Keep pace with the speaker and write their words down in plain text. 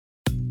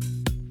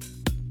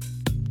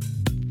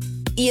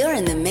You're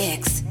in the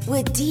mix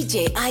with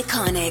DJ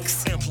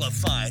Iconics.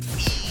 Amplified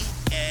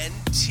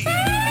ENT.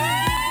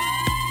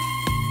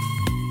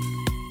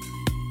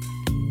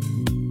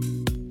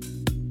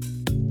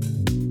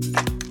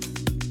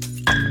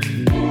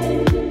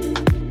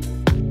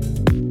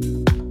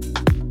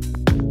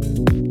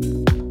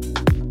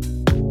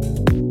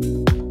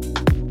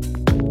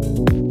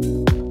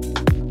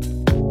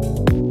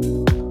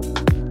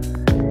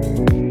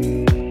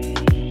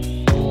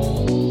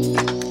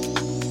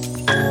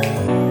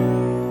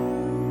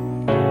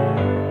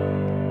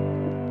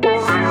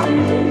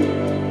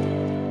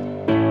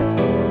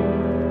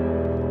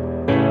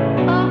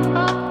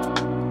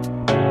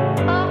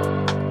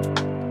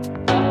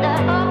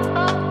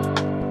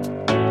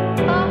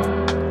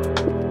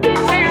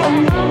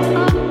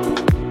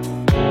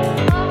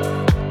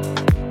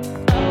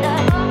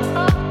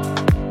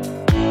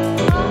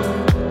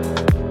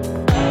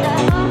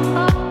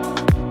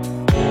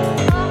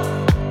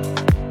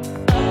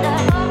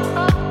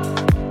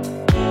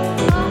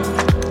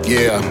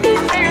 Yeah,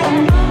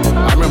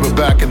 I remember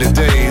back in the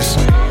days,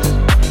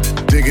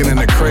 digging in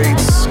the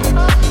crates,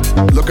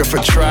 looking for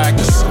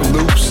tracks,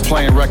 loops,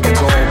 playing records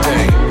all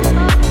day.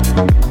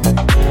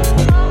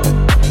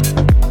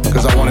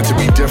 Cause I wanted to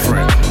be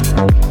different.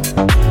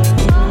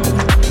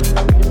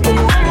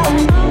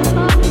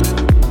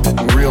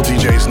 Real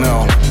DJs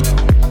know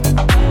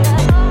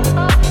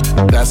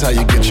that's how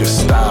you get your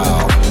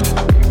style.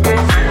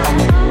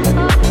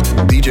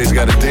 DJs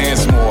gotta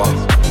dance more,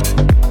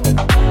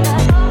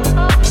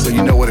 so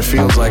you know what it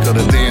feels like on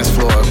the dance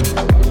floor.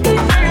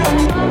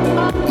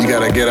 You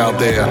gotta get out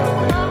there,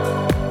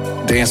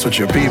 dance with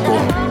your people.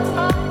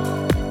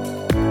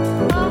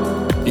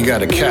 You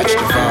gotta catch the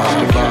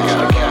vibe.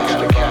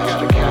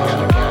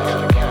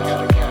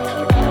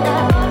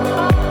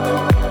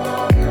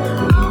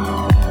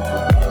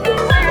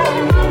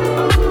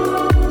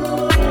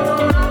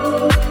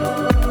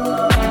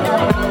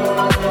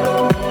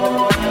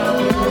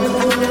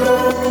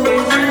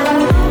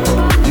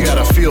 You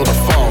gotta feel the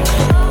funk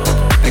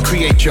and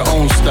create your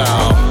own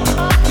style.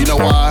 You know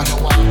why?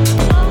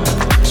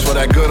 It's for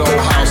that good old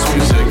house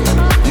music.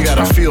 You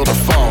gotta feel the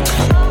funk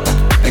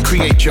and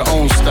create your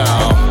own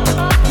style.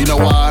 You know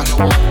why?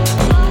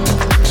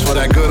 It's for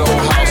that good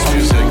old house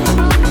music.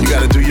 You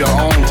gotta do your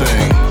own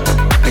thing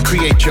and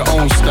create your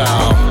own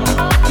style.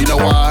 You know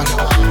why?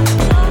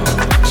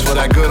 It's for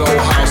that good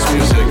old house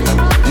music.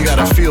 You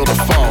gotta feel the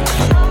funk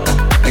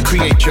and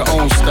create your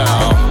own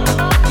style.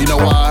 You know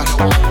why?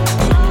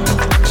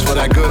 It's for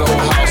that good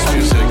old house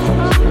music.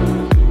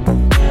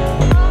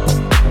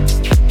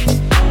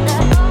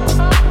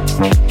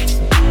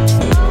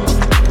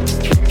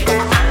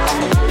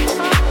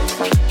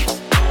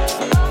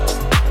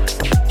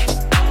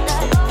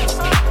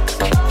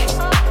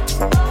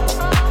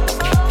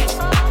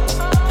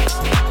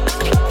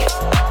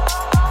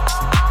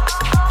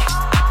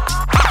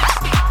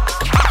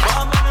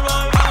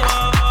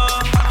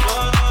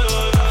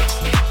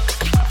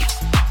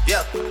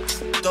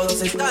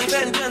 Están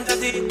pendientes a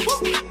ti,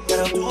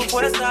 pero tú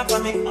puedes estar para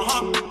mí,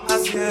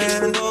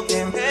 haciendo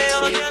que me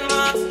odien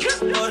más,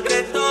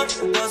 porque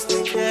todos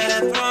te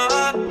quieren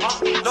probar.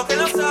 Lo que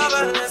no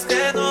saben es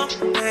que no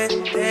te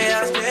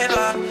dejas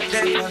llevar de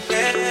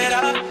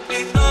cualquiera,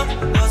 y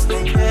todos te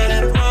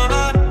quieren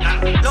probar.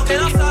 Lo que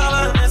no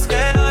saben es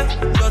que hoy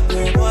yo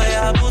te voy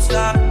a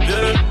buscar.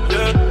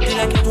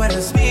 Dile que tú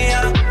eres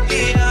mía,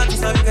 mía, tú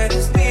sabes que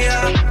eres mía,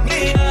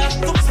 mía,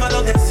 tú misma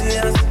lo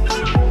decías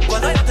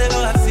cuando yo te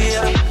lo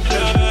hacía.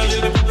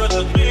 Dile que tú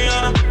eres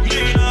mía,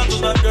 mía, tú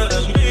sabes que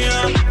eres mía,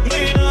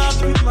 mía,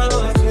 tú misma lo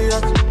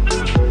decías,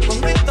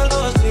 conmigo te lo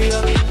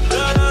hacías.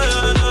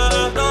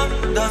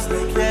 Todos me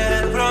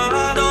quieren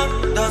probar,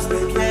 todos me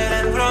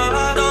quieren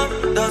probar,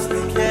 todos me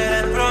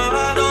quieren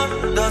probar,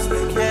 todos me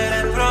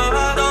quieren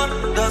probar,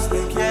 todos me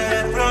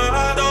quieren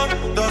probar,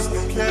 todos me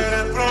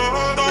quieren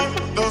probar,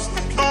 todos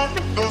me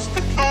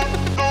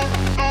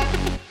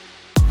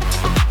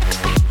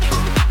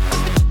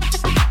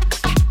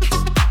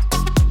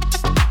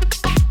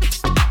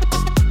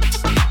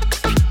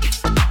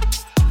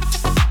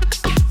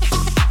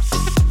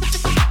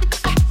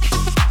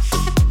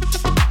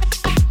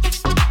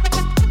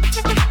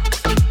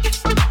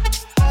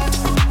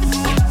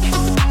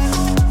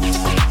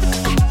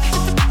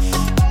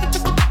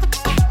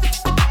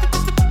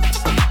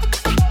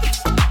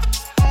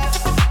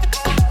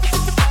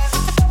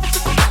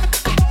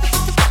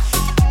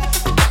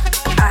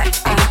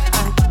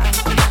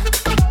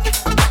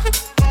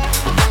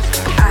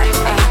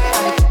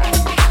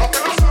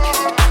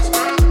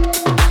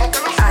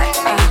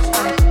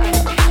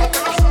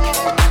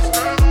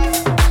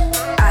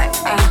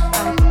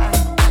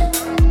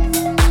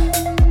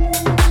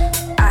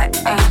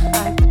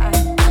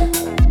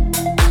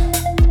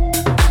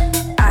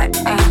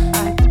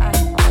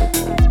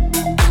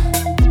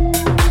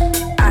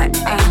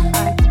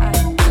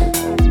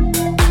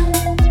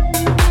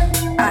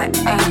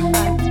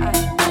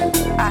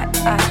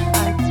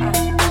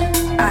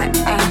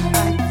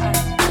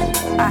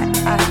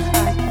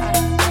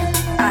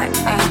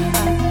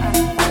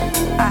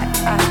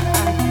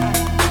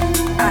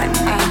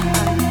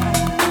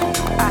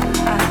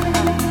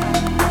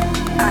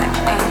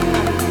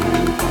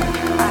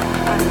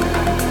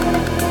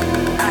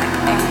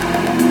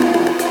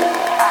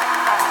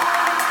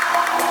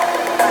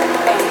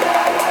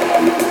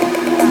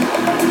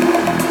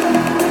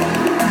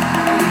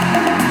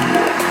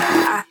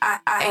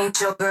I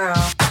ain't your girl.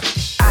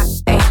 I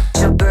ain't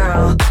your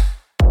girl.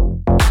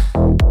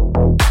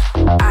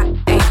 I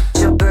ain't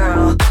your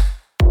girl.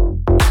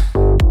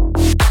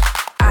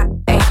 I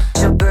ain't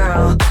your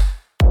girl.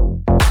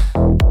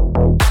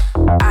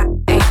 I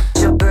ain't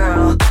your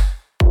girl.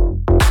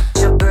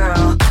 Your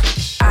girl.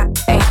 I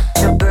ain't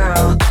your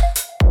girl.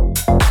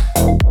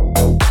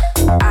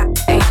 I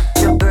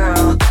ain't your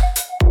girl.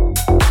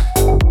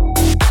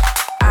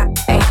 I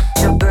ain't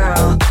your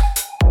girl.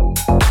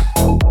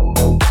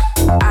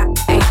 I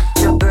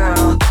ain't your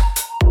girl.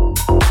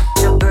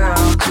 Your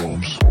girl.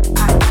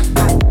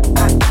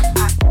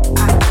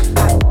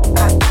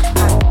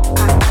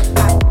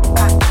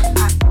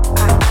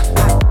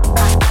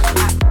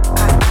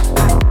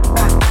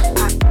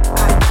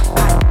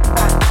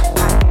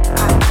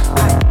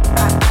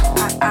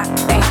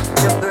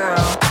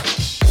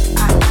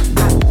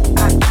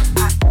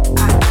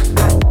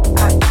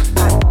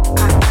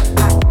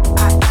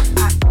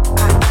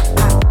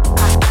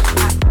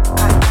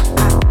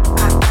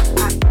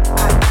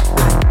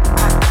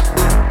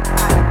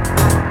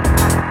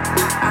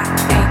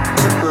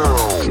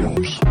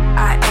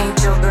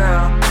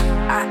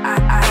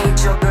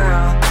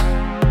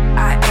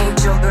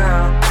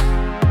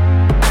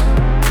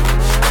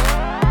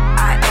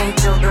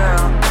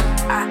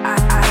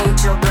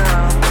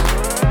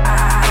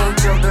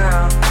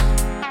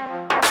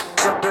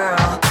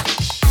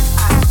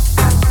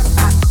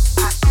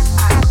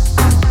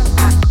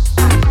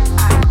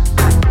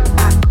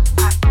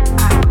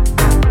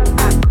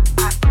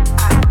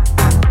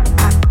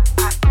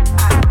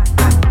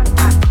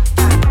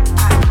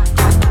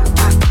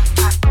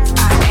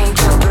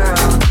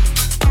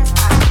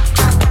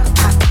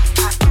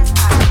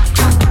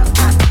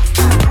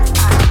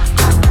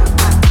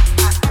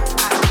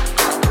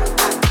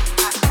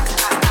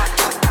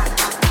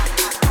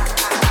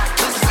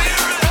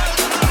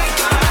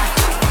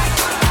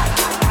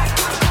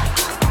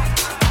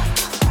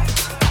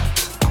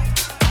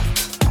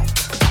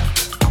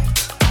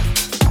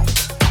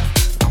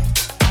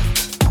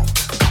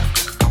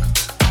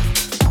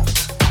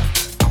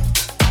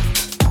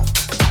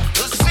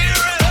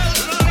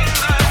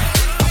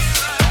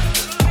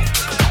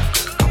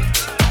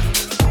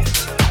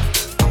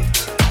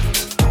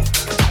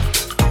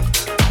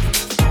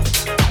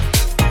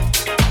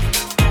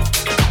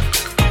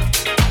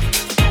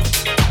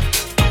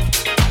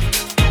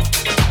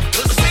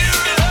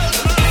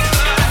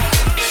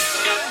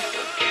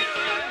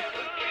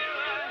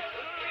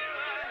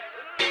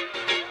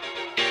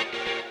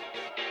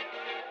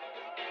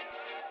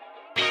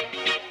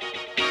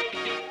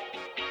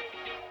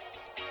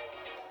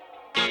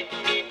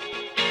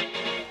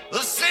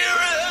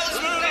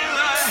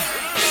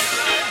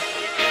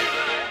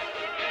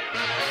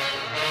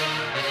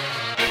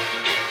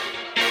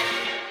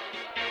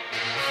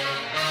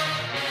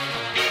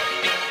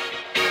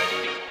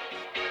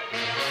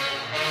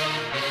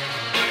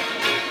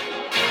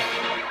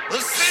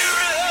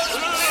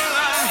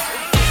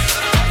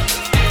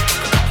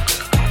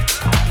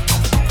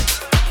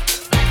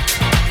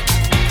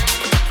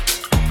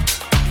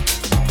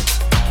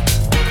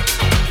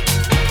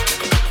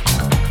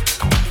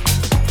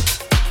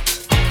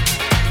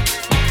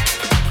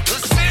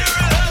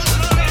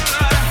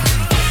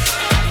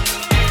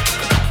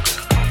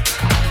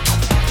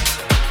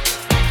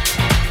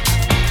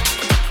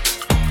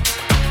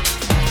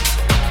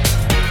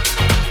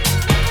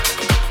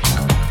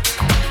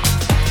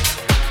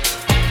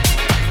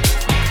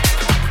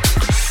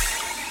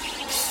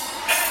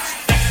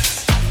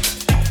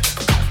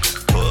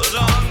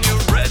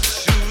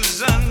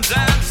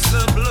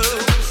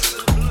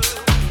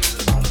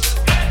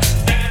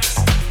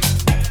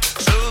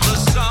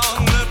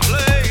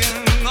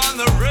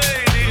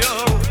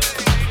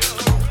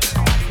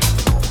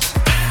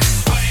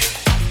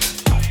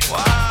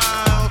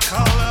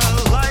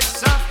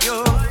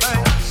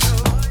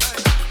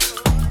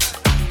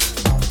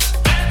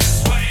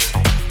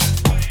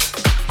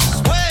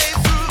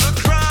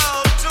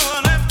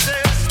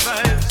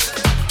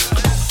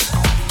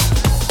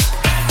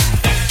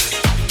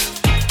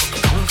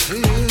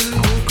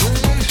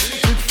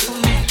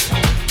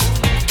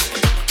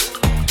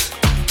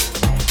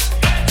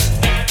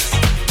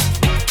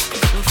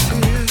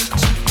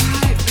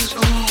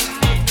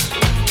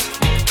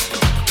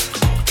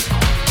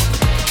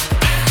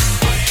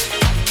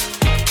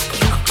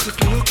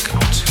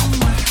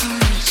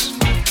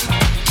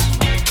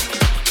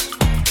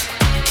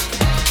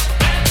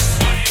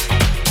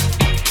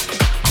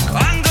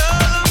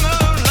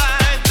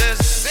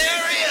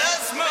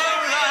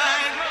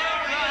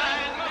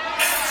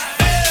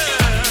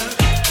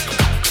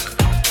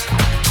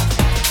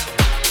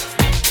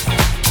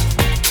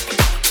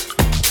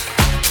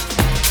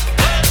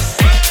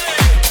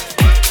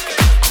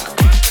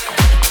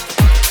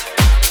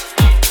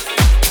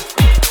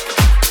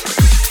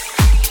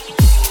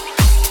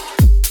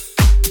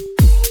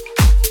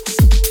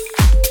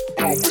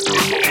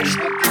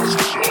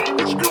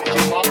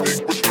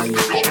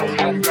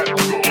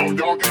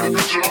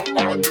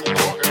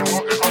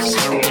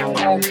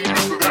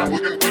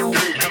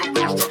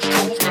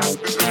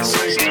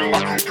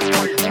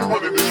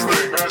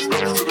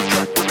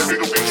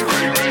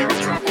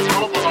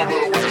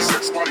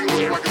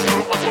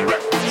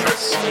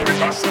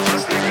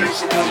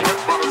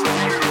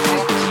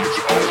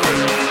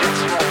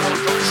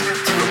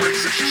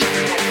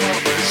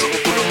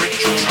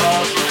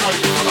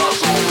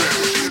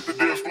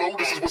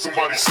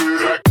 Somebody say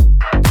that.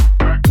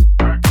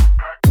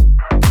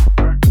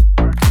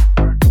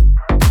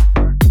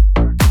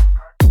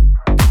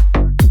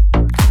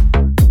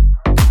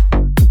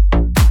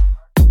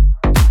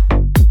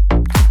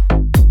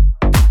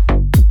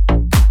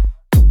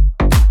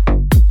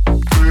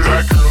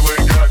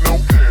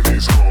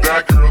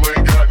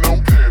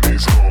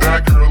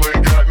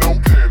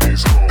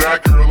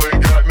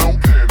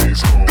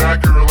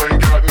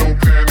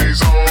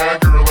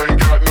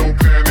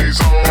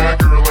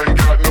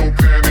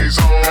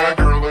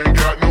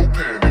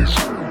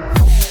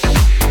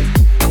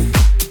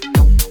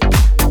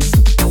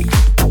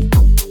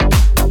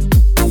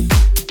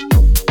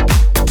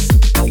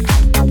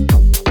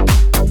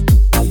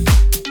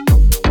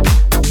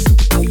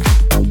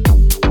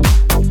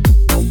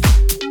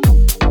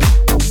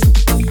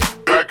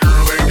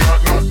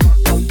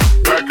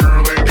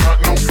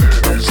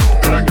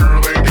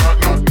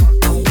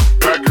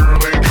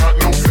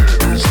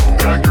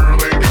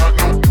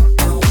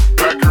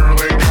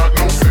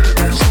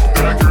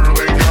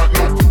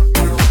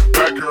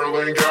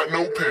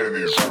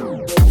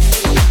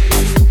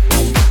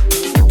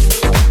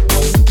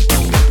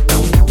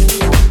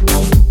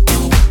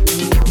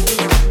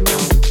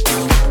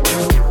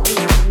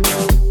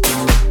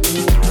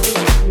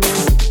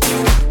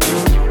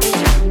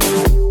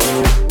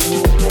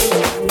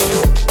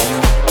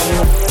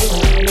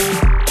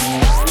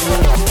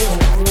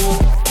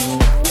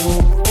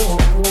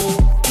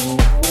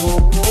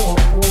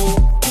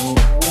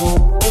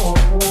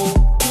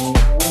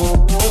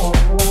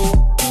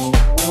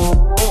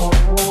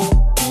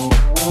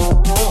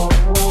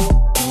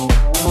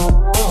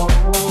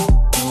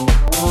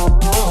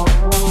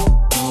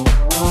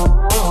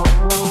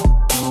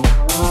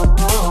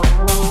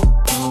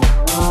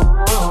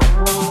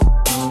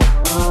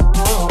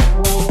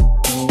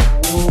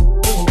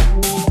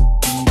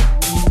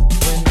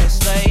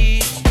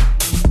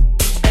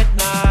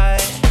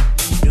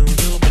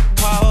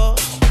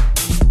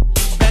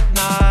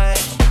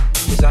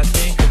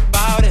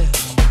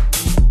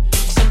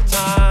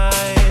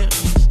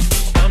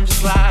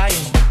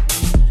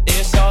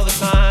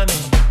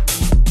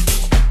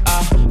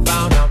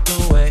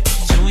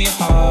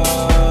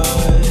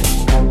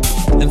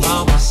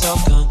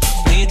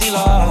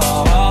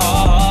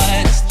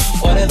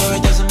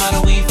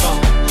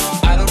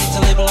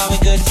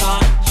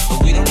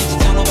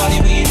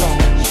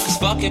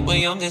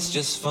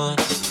 Just fun.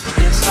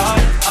 It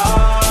started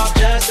off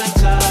just a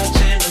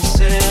touch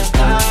innocent,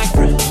 like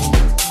friends,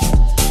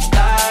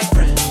 like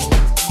friends.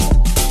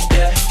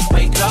 Yeah,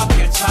 wake up,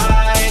 you're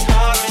tight,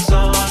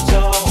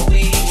 horizontal.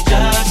 We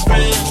just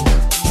friends,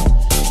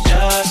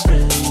 just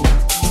friends.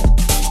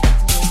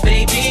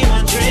 Baby,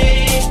 one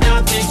drink,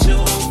 nothing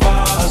too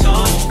far.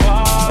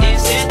 Don't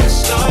is it the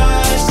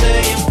stars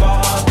saying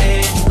fall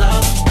in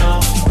love? No,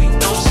 we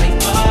don't say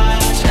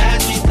much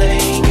as we play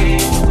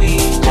it. We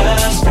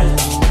just friends.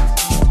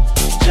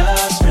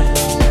 Just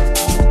friends.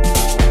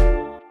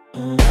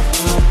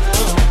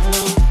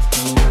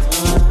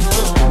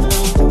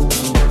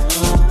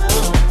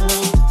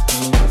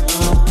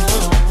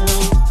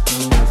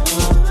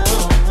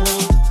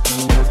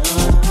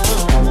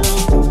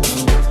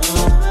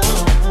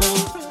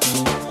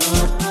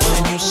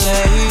 When you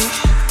say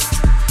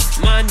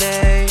my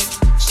name,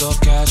 so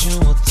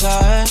casual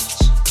touch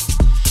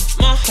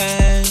my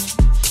hand,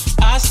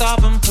 I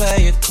stop and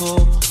play it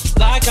cool,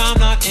 like I'm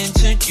not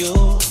into you.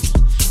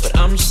 But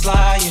I'm just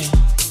lying.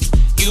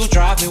 You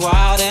drive me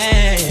wild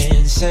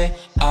and say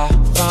I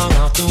found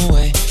out the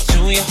way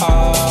to your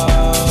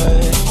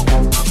heart.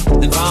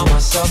 Then found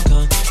myself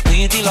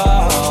completely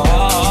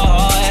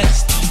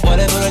lost.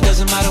 Whatever, it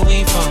doesn't matter where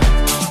you from.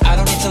 I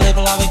don't need to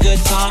label our good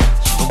time,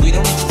 but we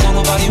don't need to tell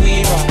nobody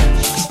we right.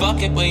 Cause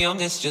fuck it, we're young,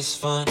 it's just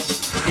fun.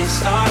 It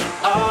started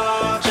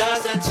off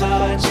just a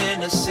touch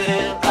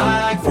innocent,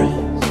 like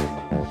friends,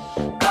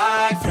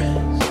 like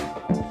friends.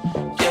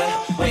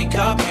 Wake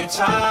up, you're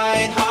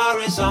tight,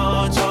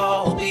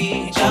 horizontal.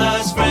 We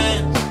just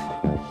friends,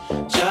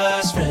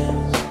 just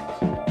friends.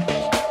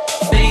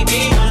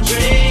 Baby, one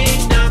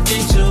drink,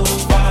 nothing too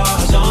far.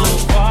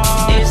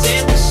 Is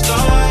it the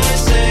stars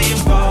saying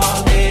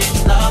fall in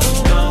love?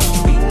 No,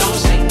 we don't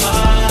say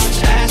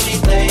much as we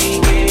play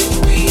it.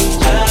 We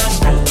just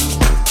friends,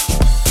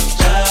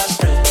 just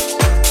friends.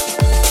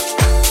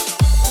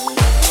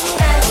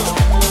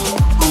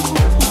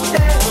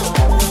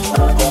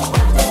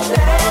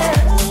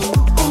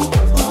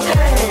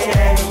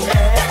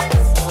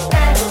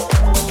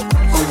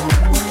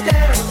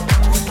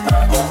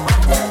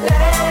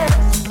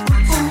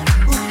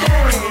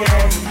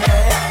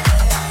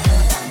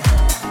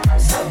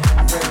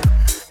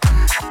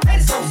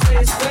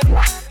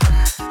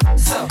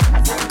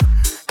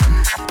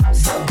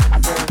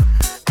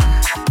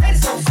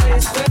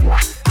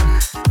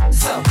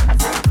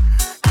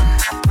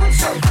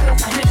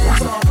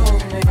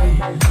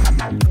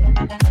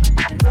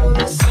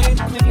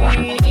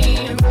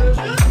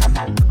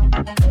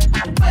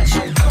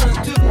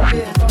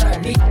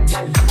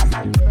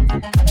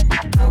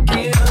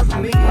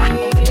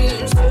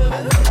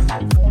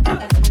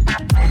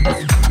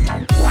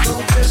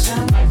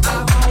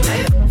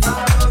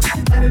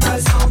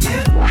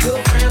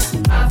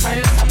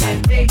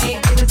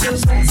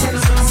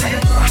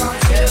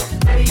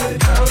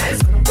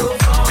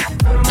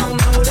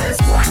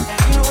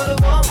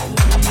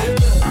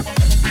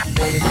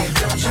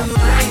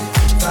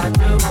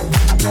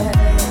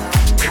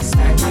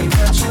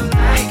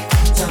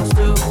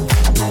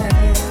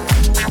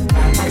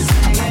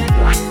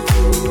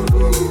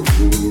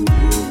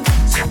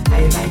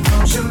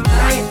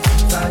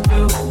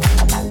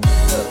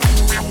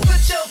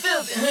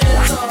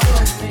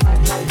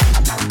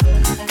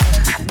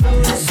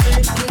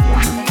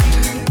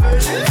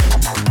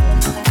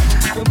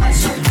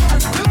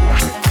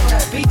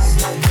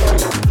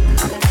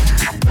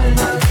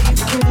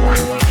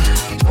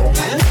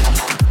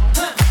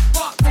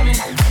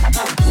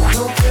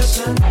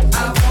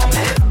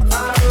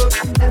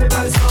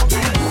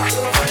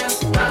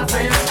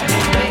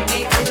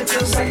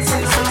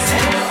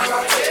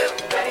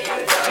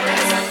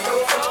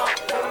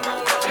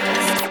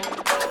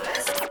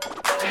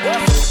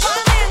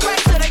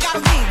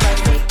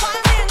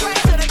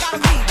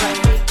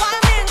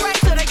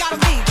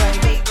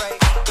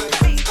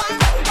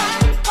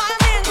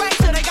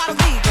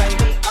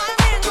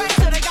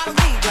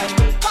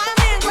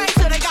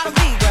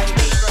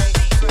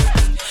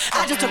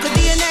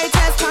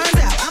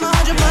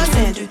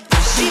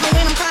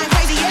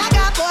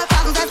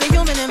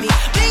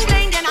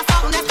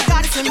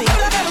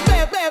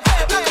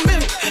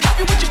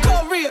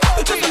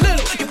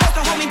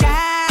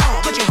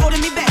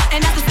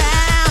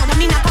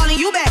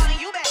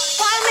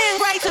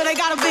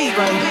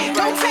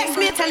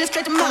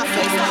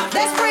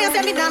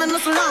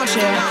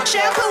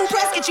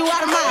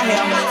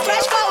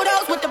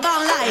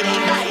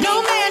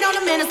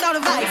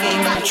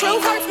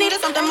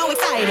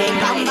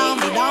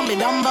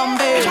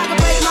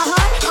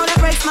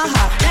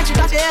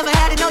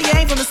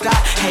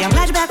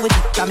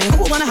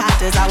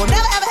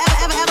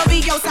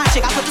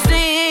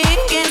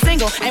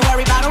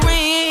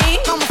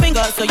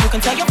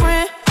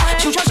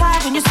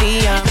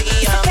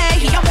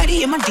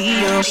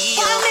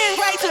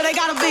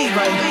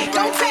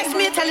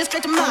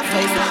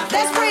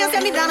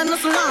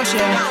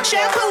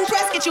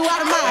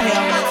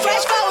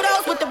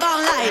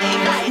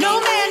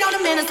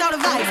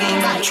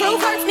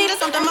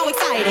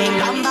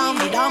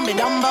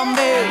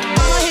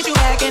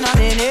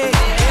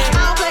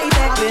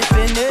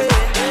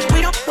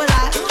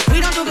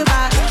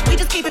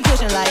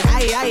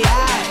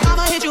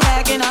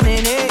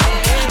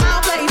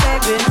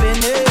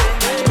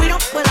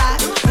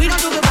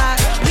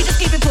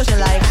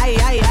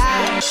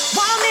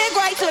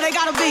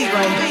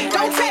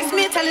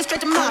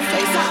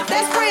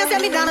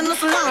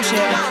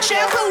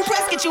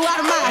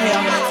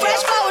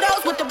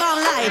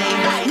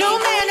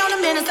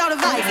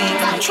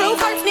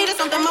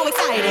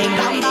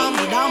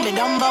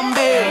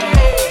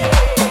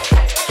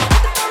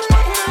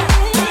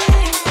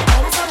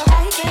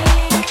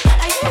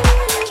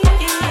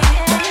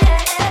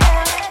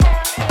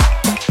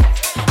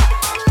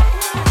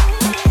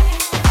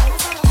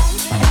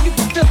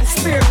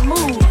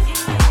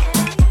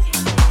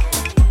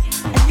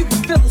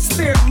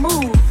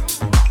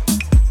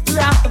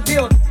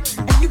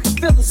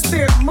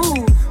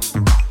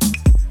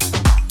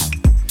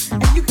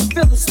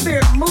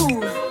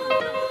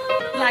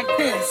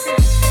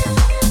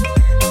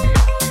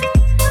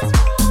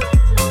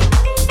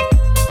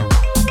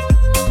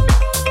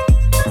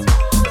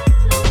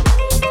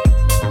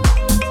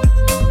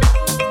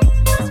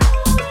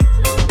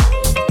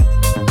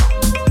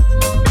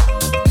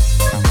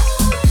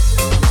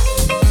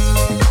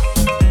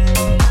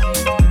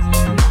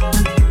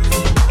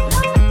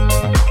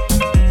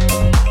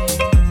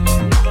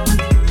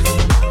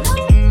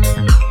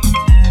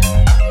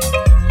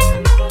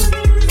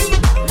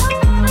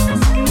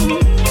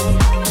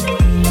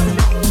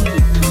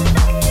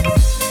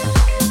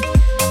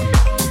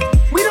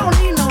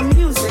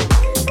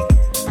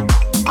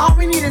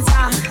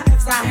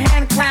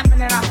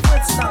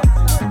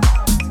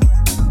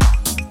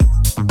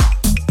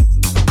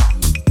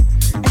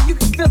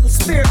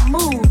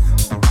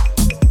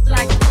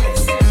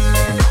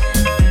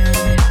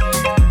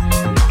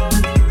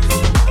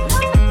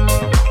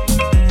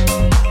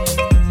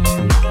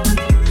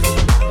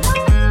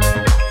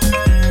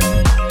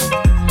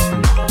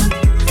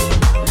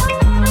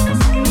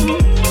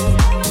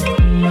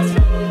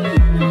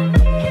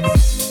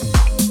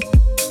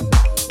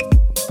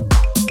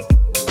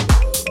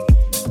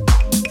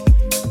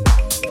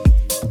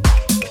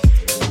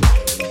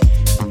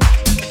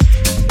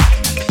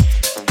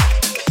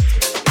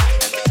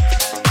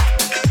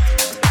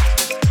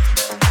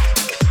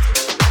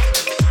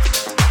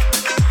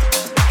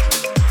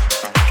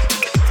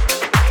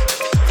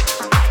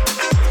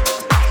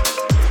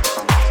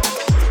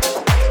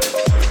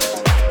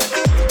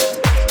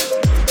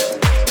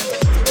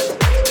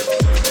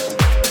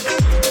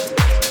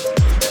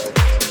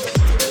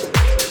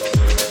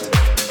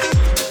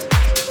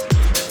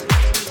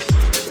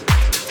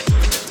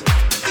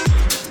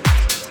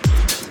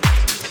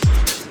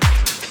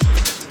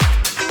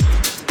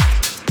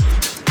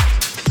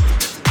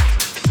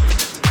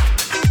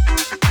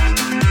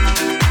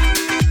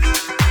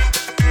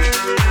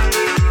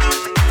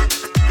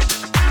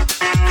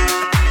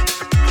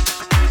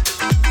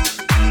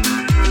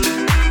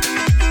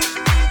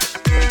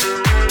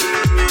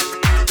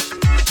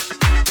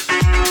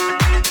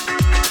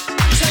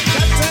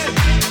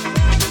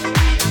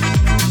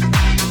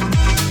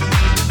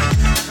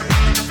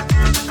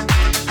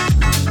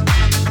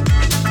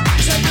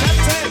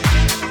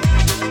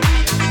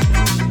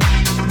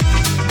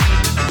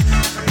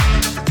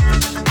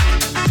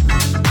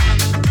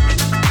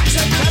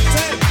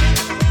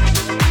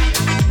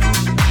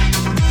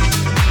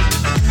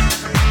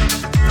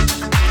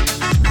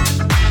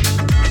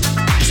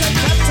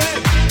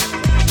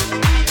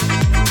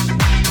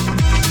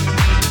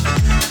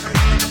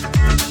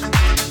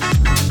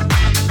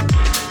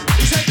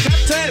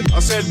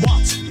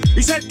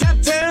 He said,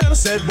 Captain, I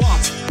said,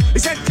 what? He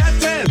said,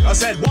 Captain, I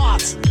said,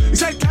 what? He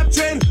said,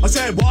 Captain, I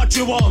said, what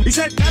you want? He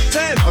said,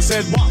 Captain, I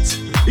said, what?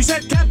 He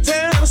said,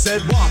 Captain, I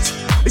said, what?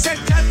 He said,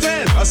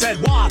 Captain, I said,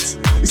 what?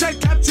 He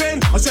said, Captain,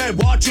 I said,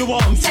 what you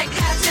want? He said,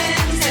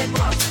 Captain, he said,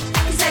 what?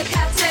 He said,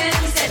 Captain,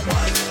 he said,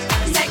 what?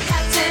 He said,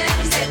 Captain,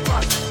 he said,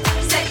 what?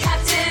 He said,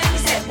 Captain, he said,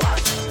 what?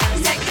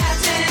 He said,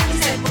 Captain, he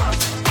said, what?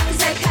 He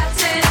said,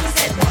 Captain, he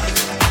said, what?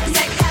 He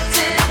said,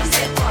 Captain, he said,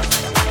 what?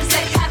 He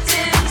said,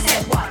 Captain, he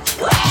said, what?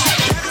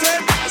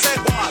 Captain, I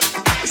said, what? He said,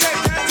 Captain,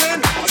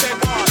 I said,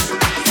 what?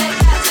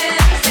 He said,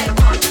 Captain, he said,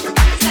 what?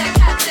 He said,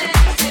 Captain, he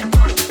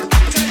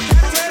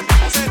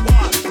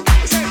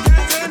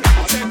said, what? He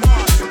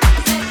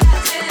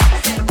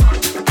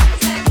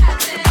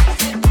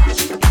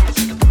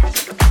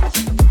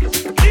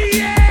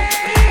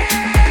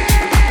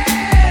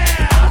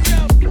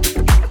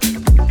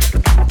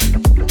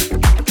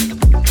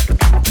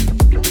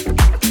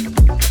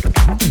said,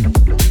 Captain,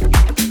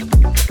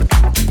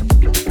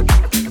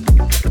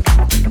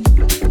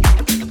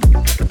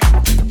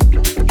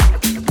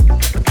 I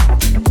said,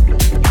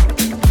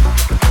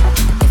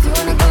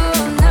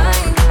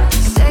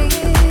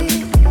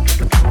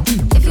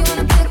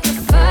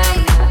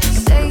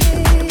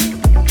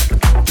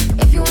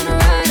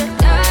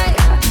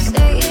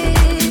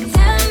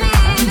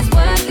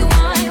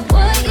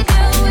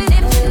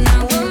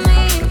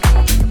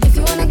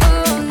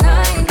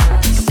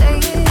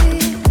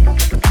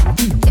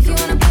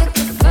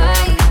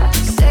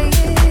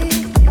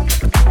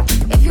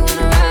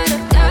 He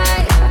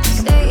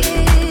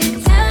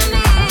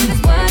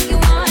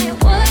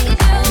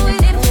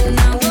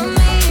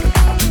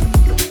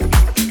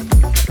said,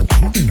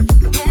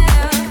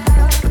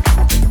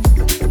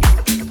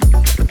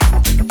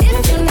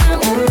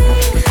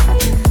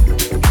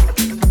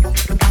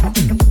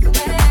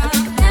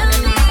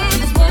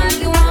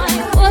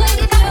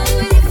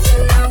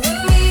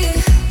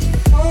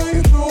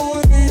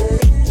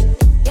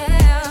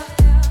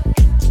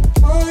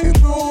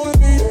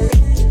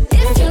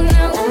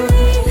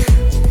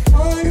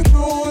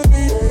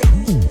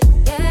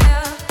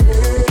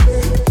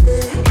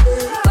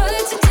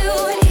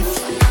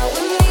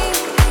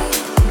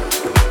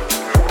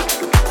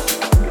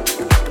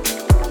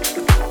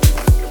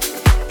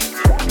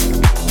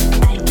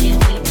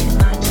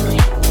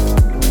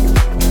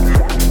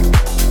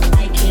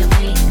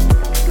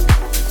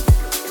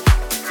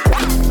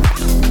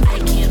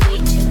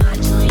 I said,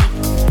 what? He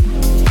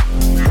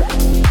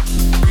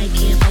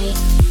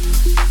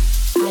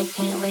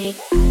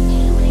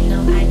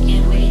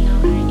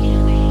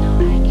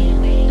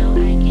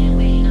said, Captain,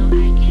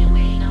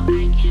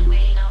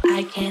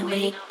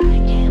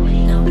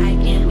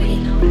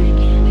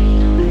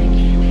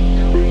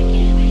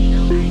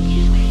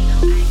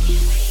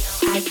 he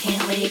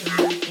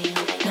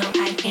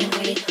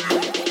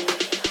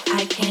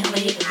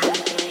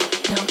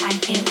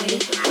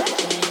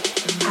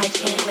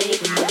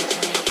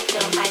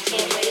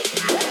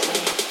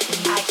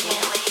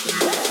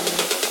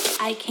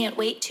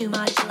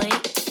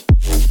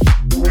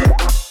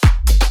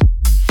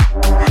what?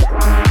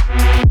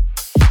 He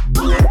said,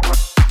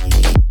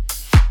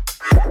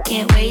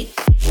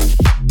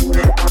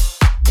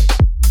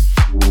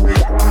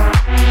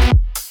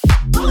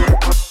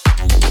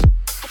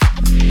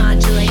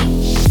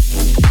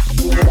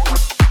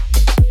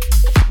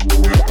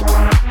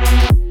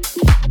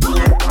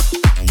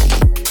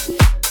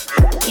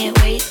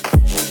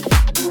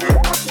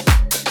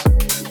 he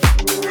said,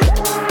 what?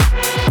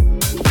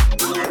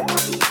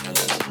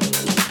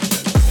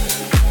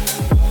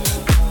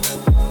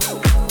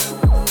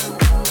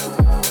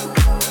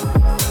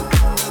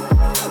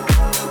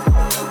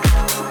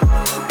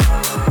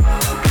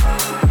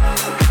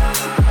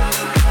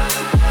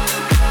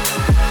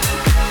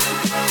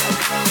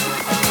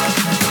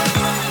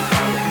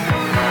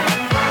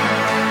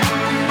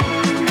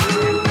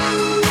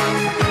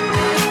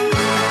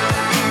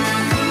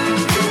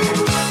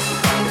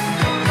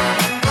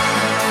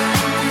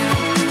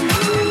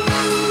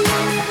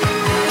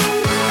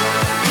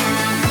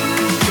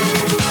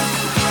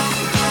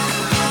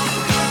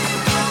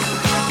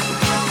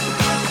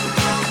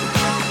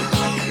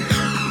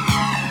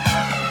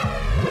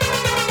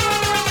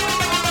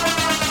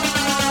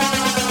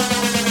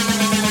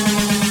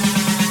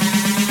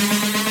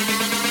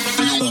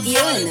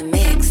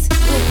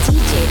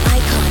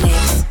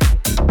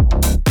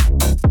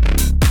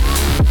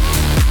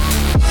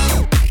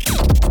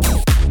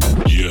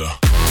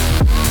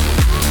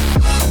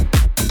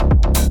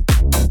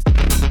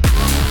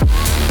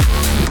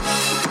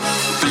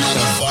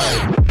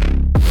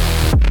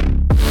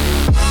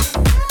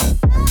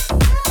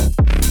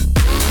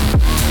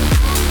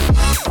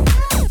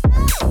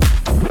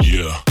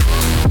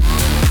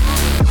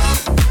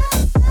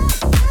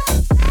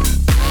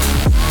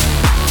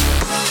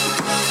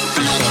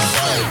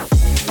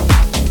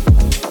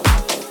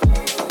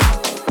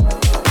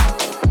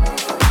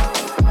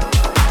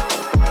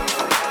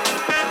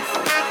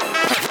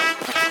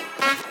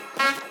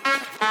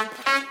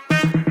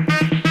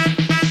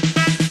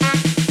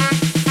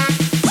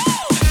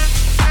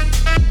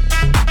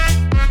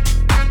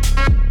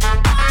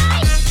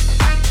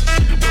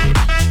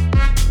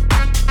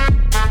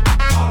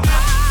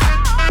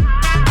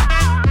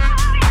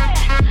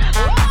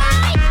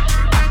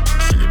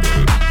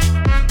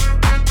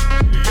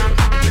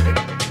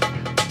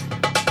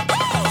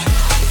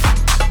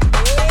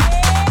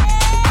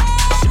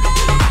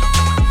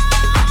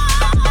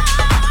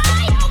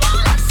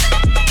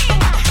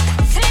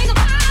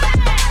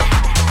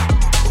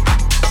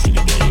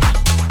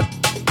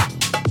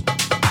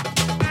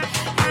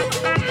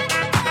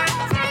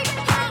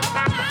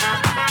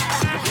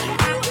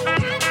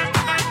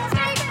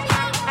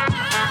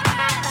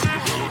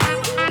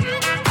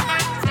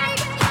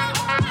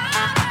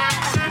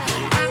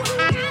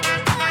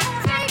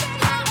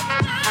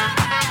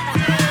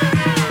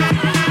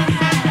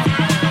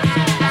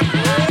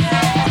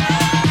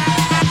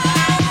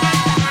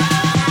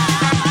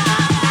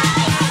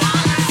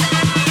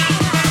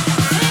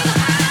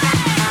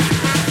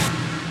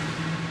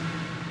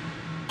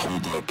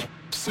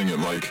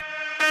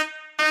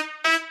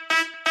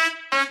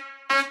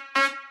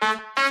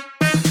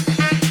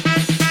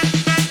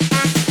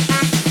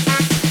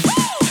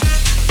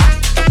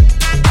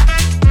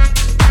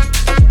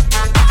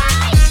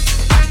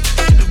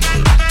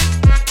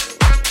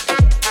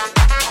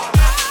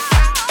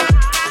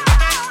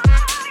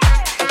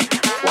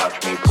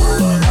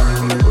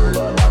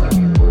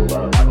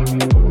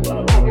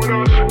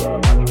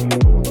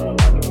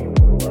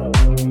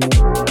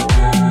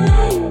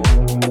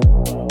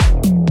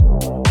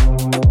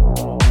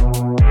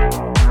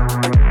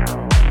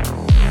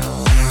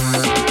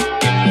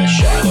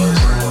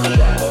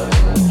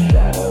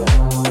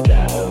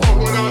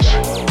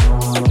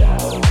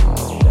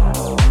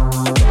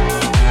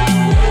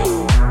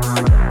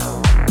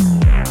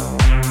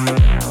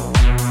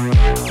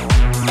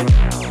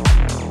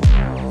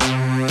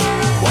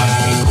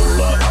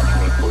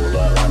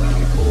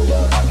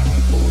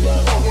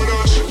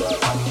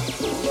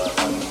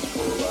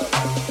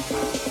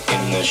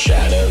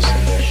 shadows.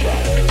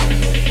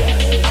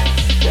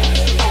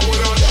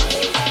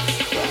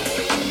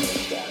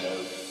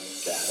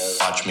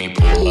 Watch me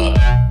pull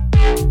up.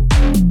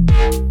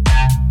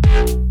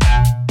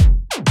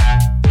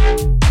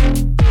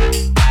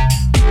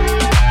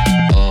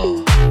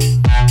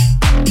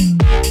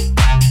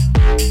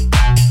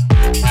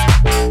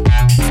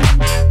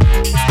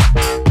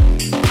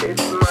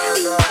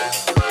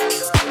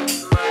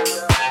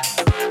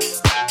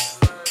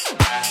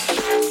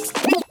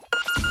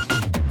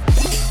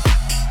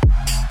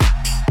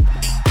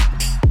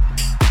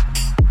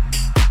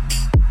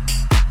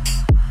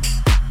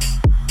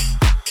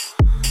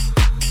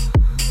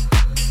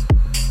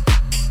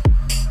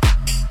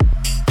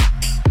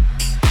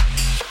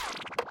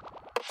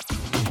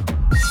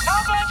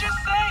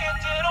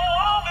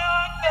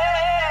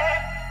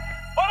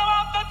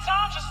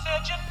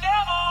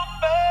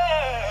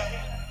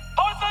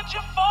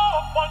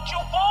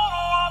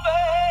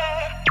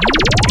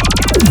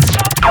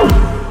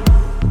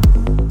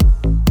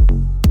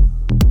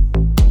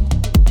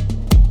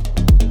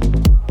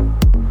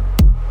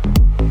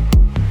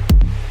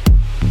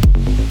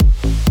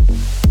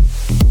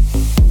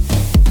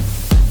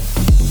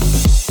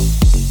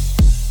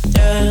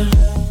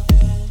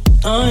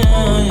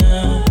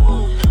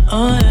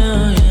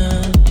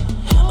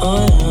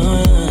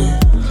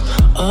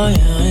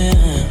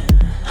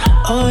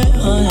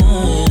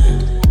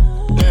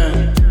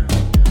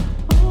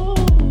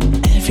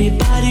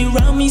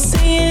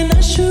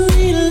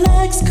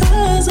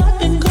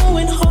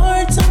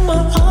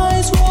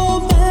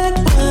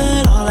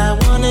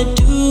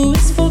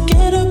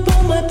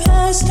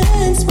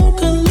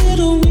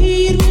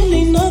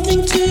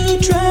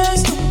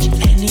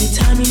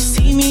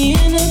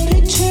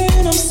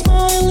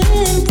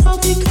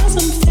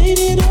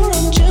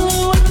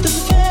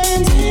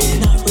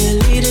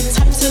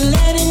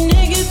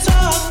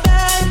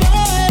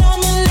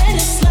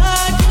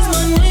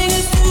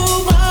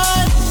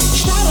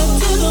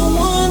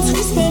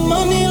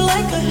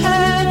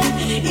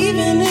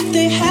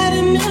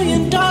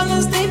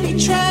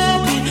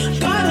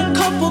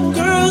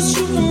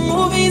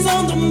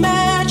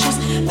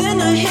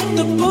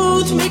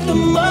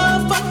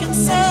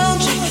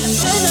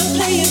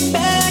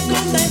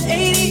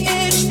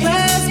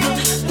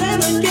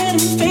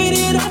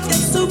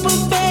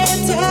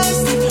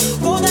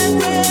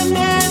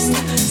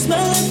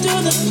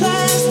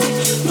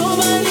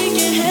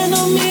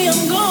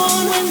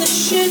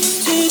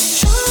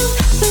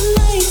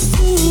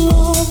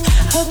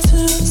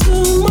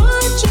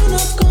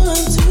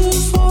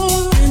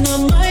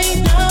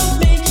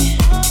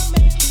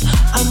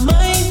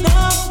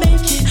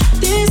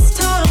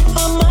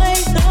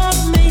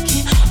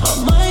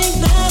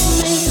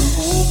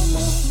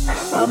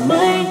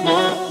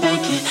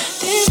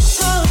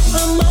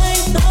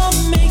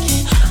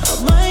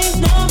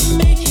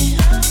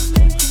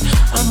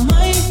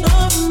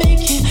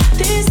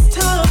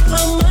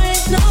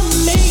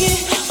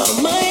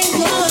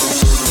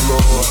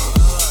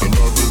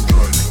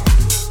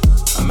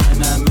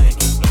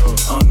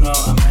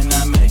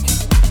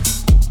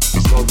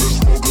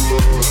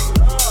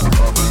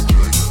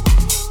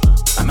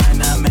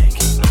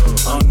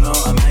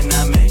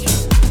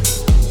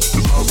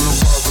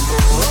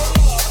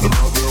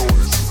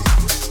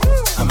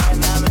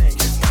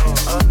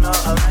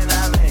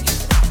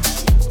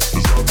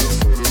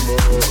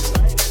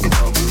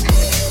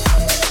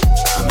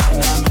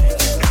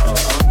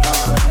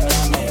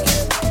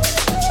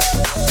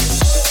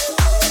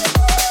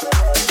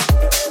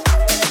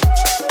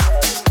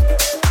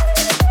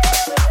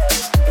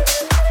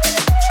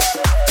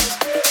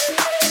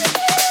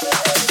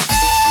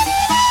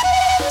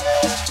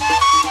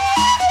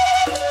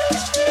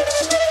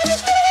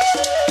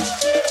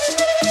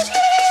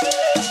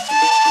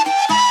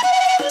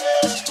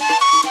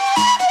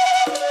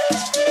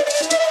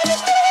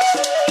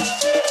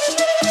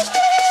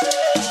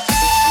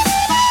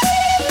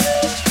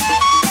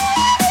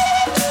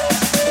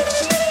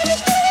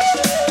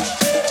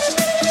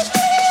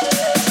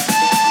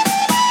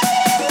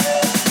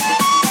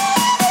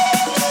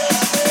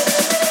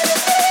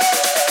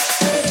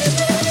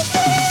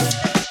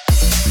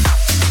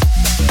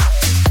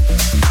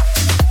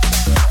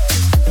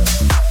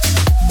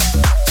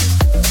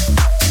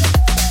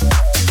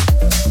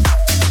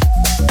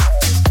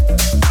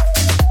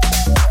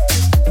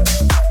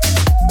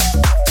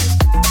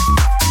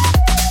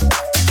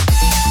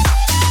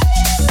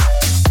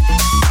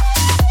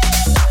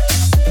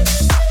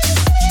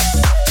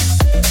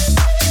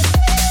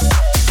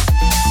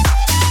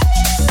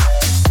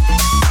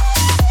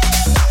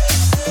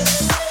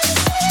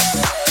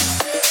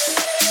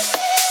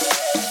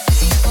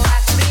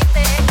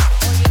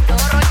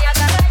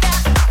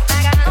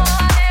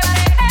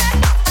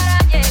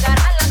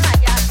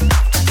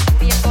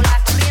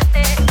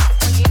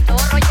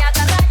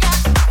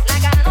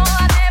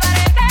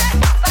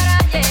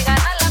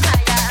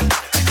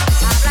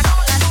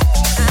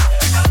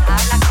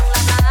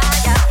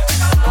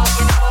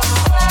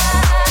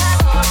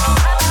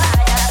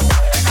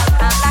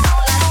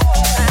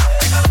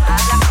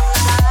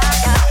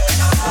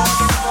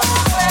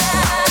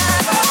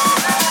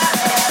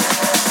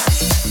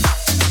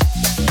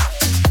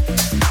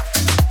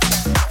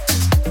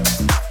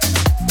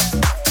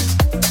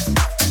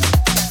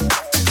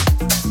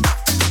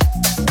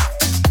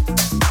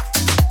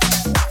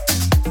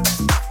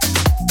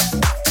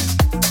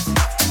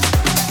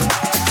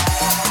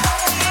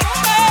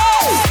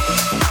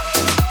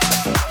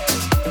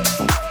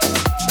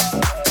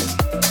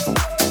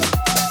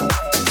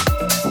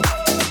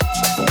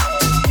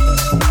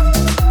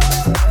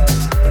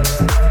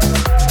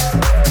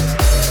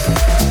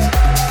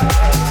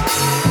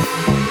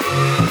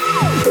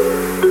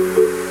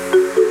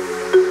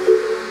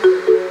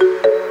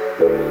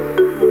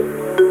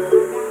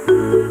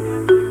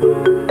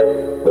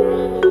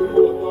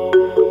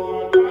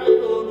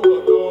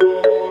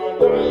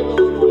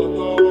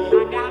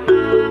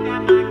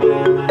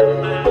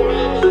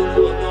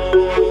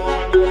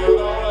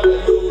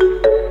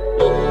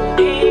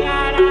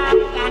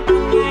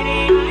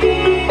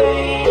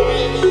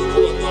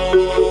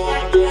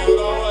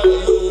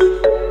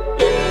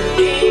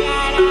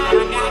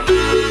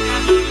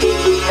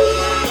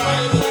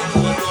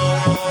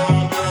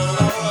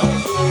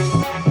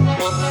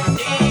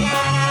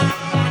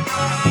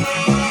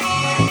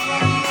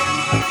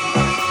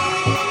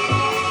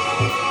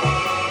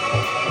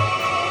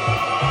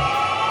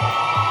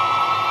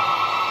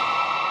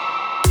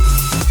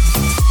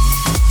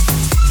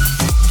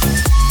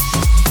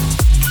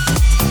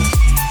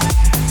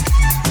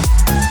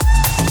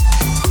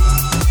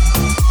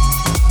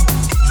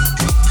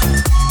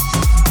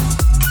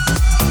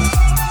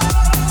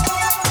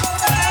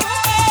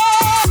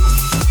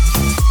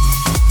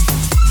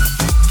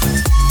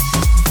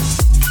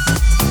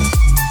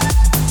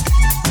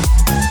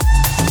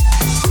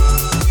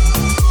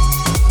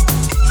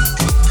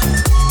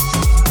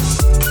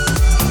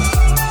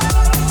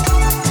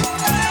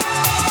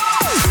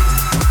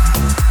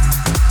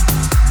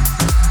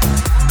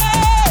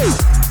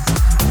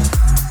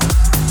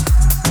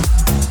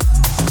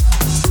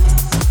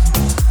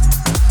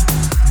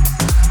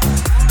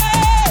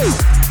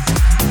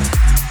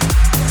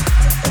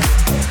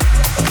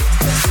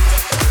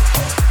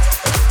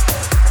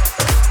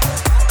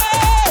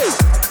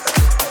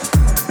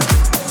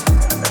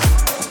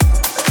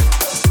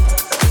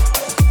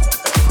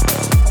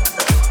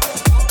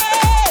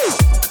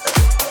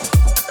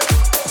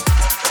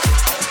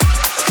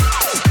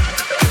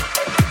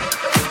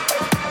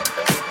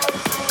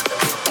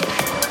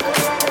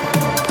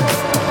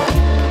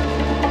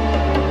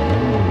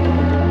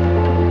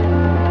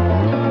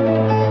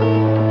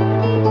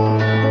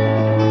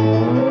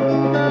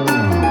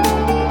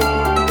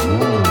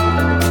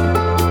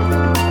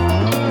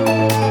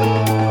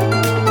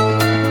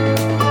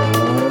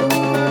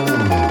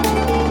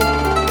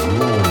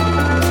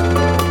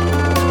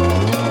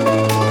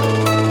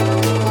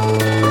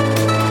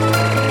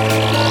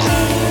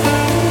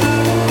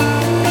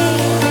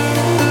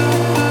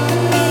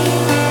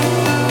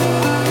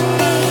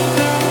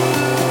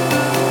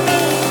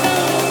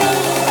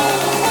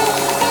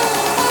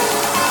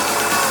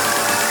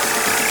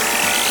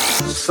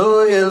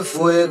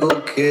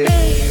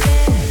 que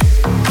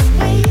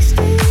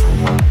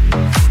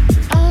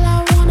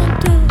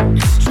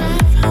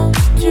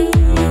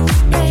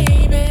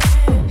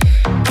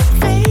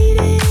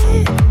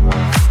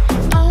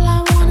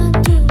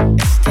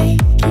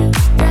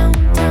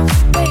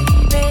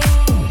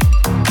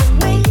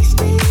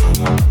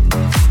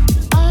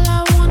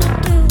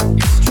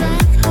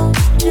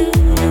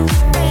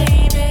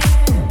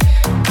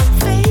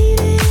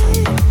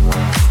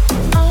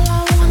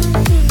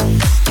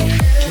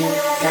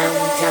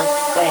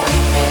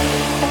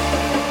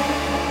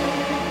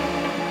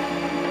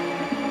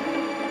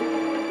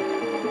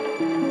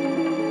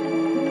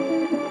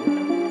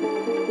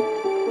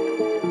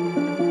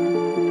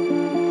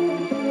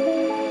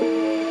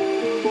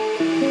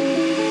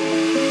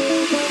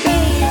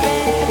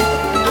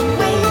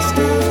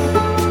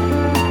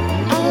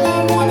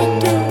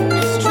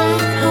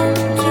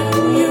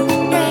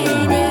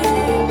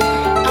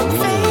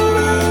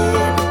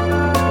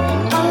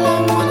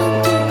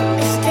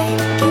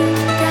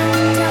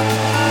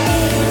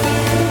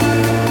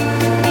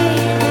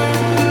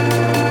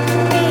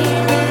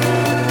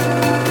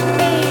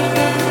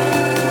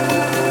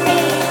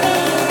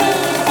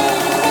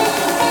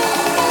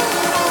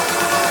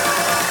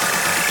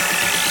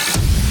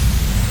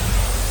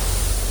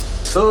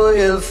soy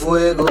el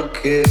fuego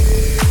que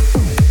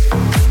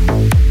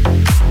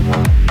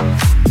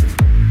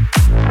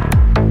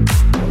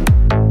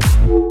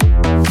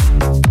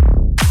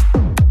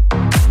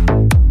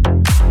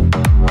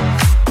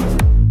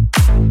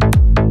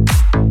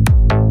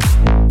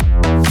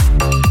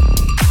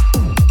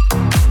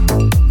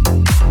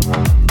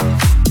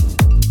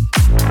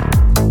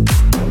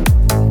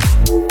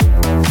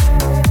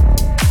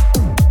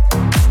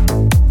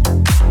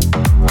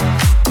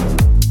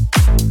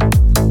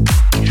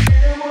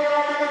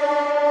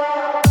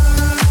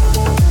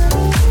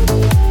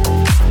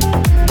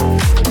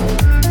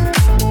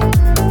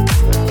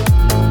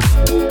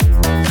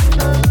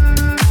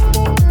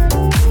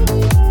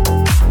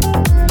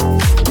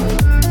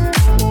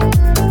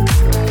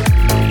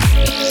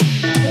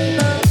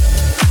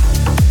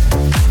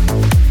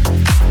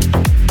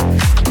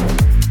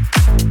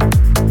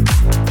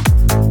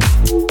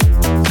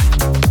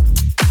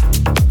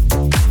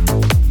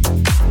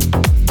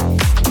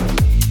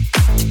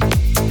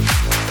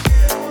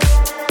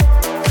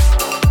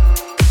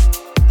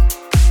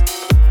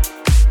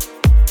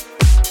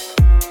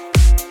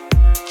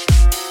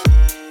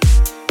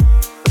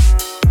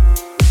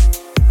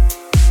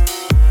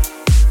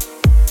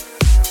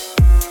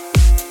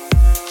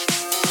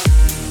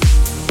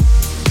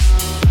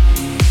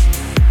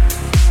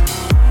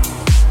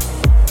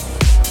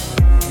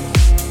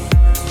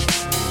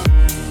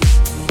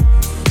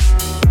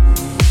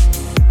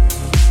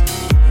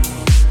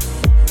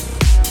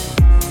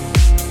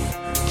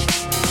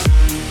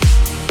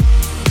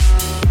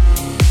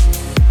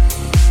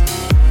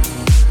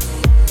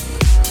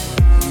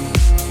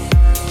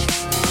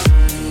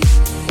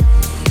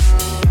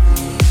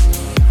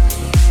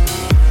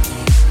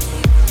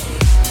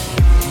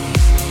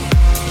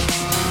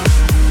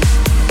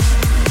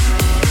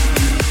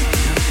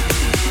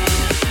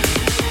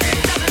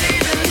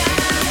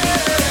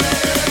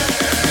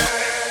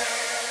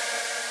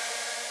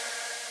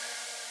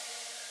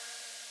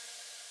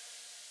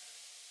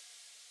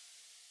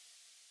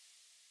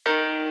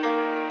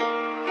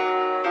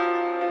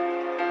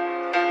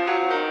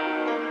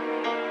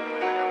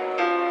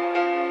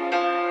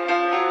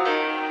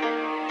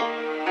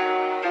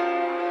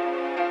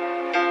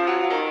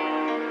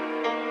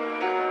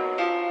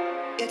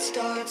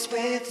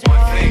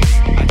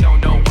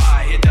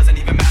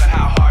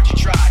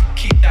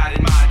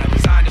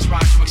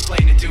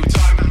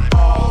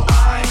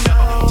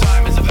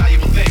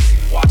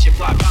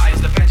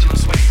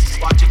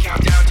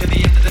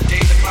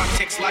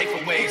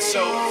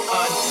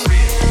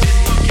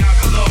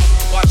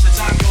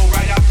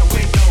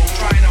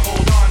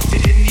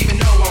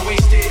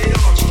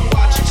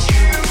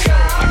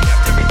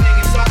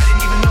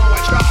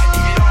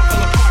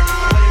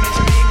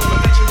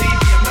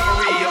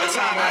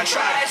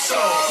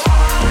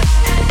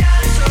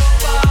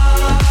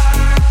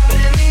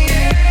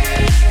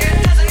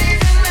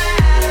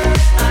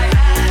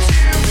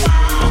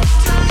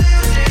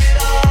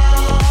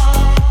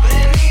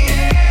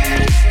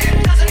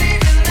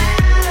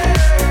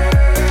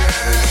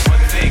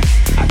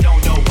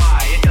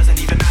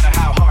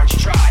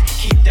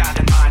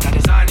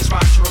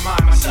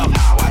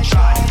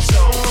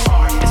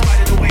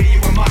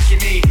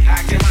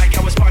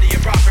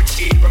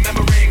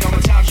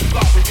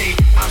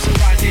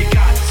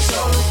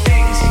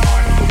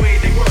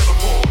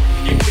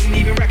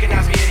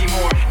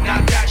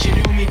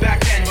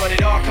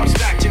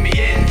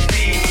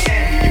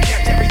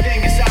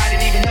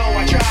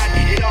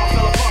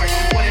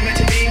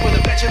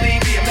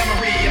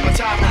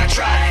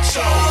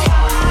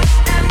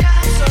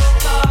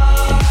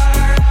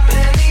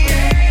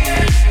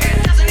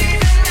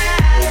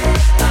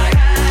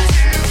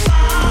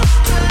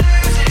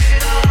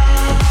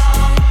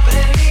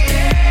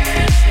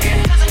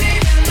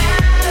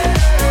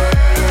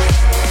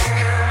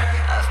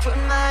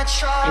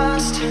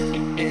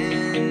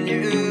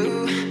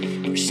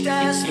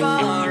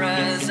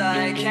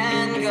I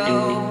can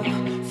go.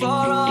 For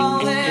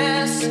all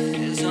this,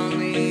 there's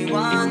only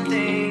one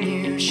thing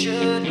you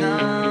should know.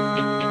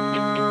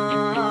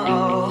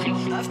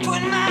 I've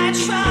put my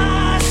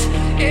trust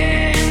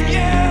in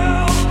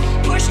you,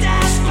 pushed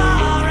as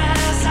far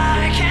as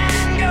I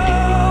can go.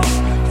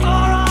 For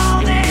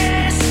all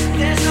this,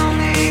 there's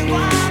only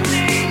one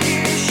thing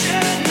you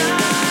should know.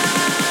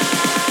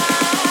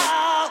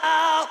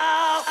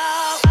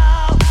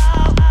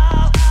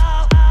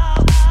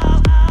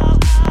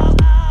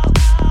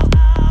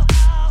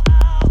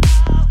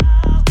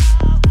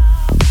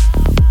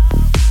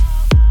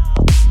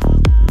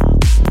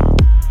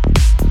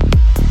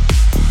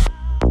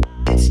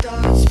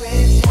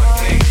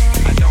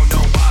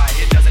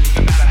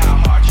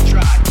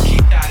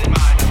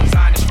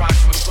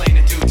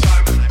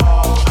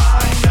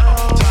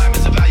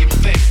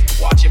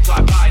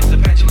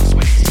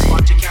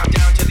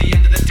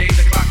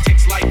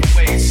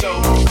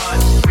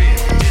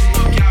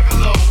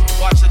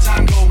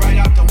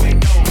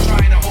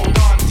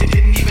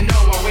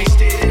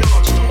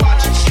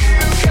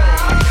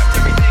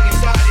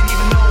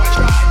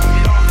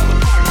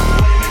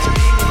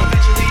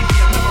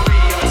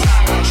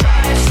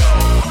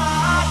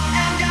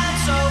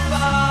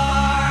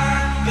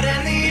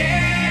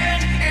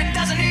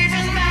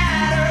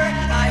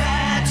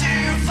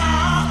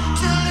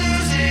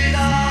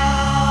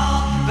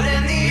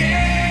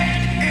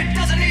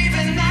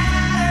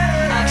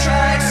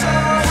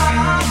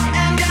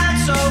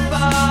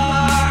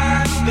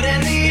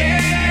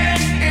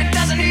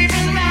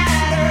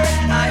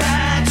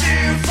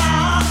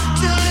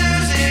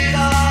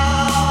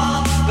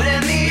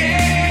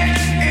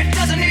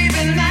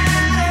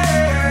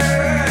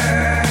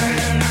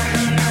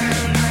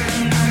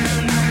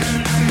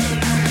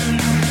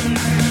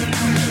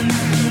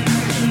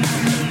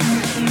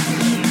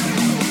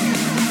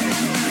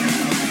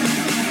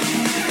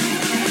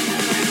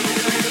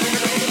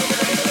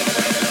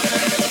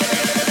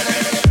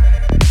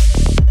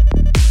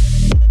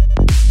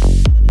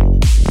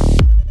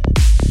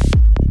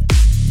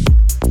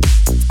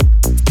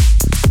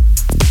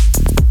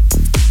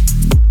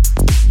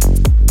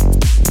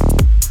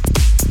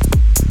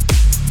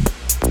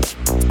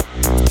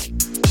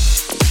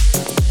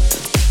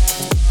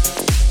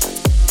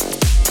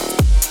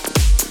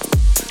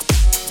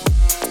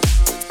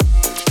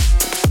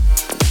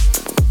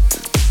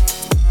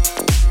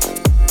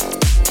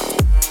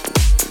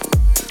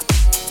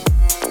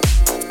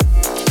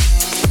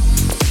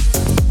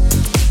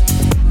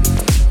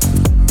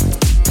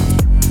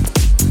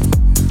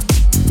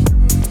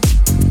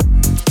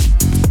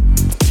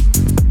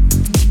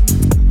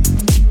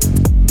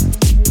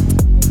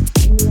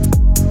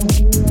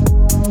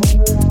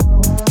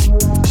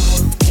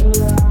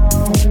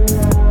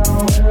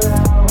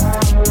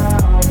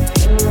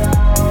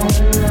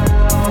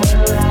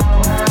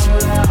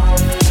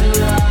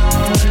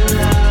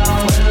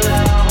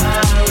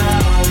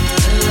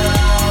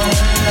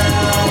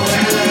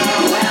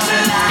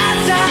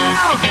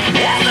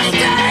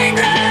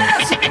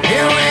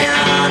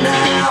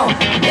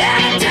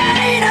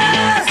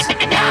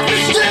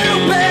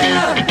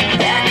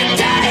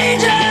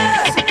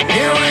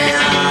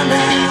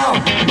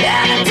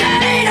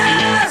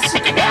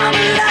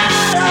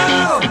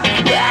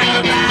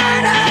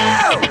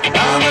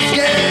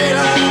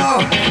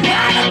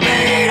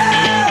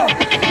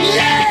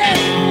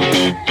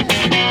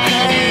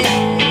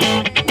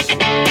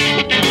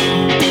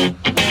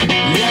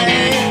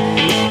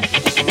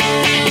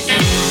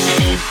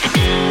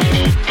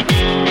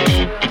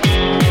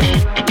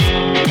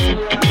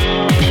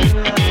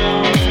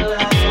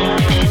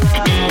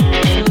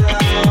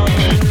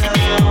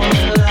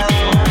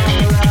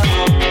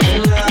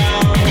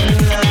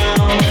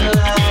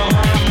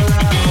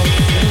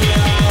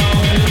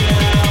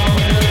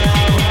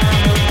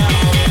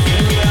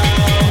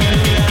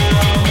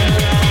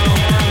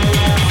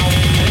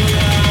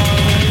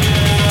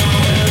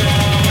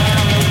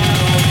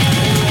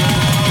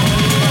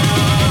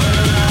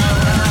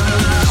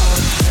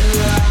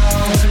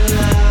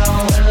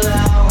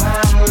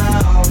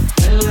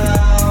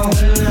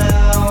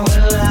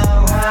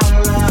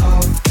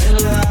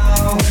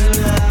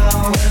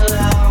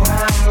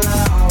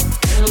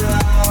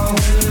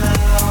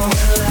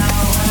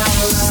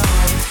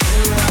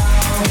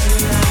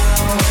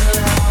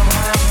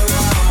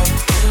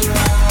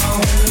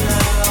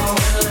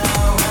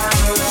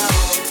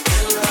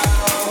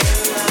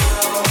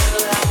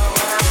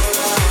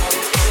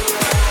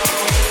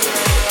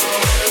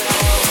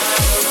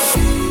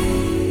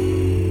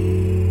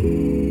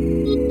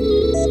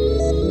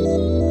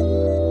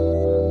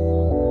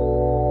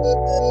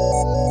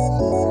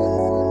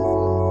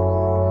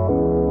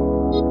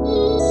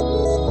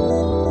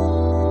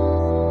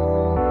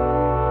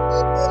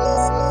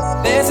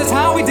 This is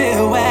how we do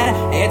it.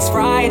 It's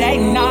Friday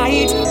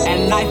night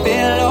and I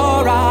feel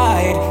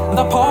alright.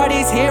 The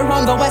party's here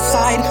on the west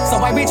side, so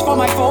I reach for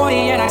my 40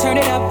 and I turn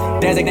it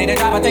up. Designated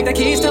driver, take the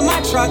keys to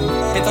my truck.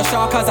 Hit the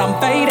shore cause I'm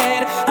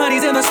faded.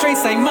 Honey's in the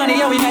streets, say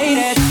money, oh we made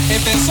it.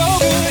 It feels so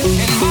good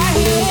in my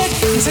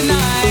hood.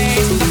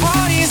 tonight. The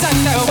party's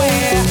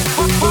underway.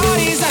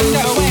 Party's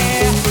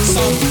underway.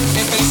 So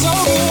it feels so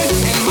good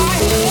in my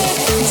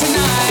hood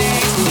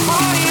tonight. The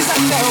party's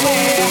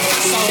underway.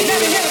 So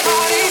let me hear the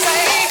party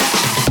say.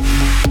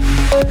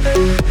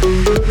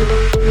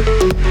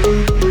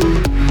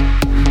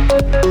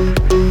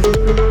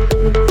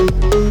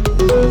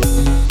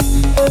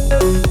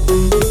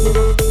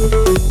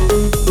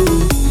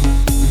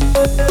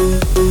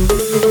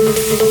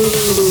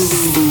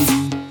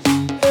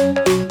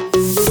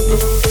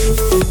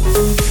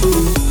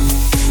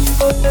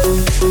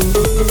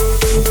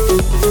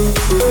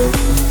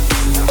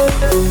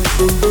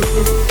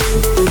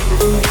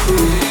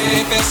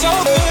 It feels so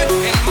good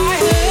in my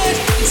hood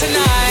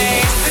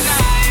tonight.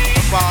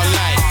 Up all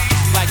night,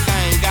 like I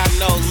ain't got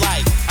no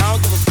light. I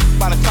don't give a f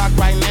about the clock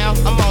right now.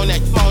 I'm on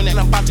that, and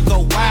I'm about to go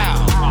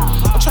wild.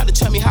 I'm trying to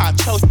tell me how I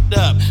chose it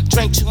up.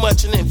 Drank too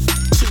much and then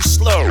too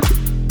slow.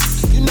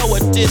 You know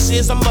what this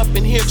is? I'm up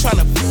in here trying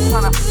to.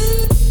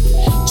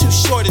 Too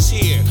short is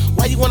here.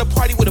 Why you wanna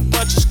party with a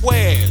bunch of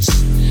squares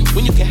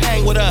when you can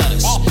hang with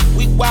us?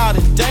 We wild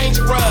and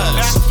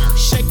dangerous.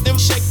 Shake them.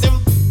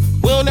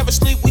 We don't ever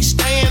sleep. We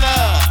staying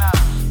up.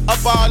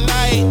 Up all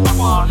night.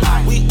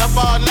 We up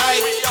all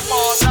night.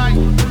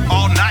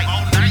 All night.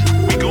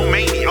 We go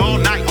mania all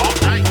night.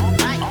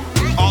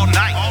 All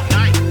night.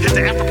 Hit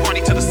the after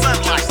party to the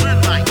sunlight.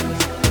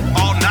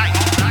 All night.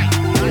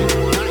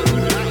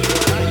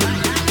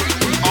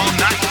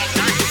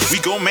 We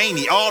go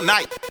mania all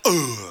night. All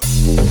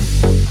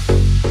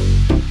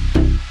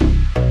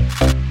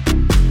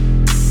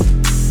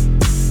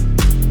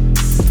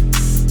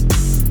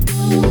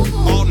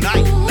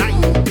night.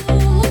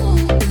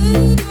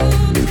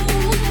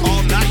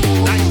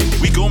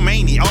 We go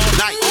mania all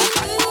night.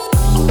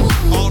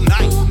 All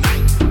night.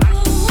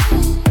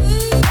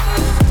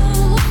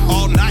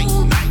 All night.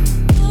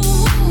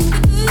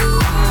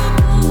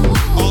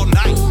 All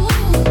night.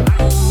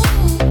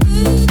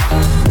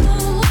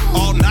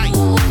 All night.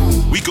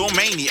 We go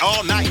mania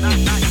all night.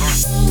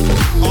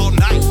 All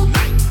night.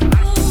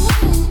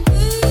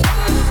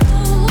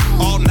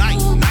 All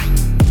night.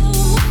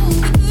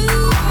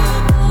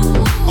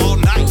 All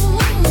night.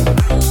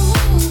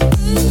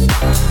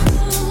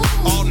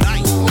 All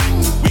night.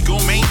 We go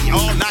mania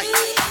all night.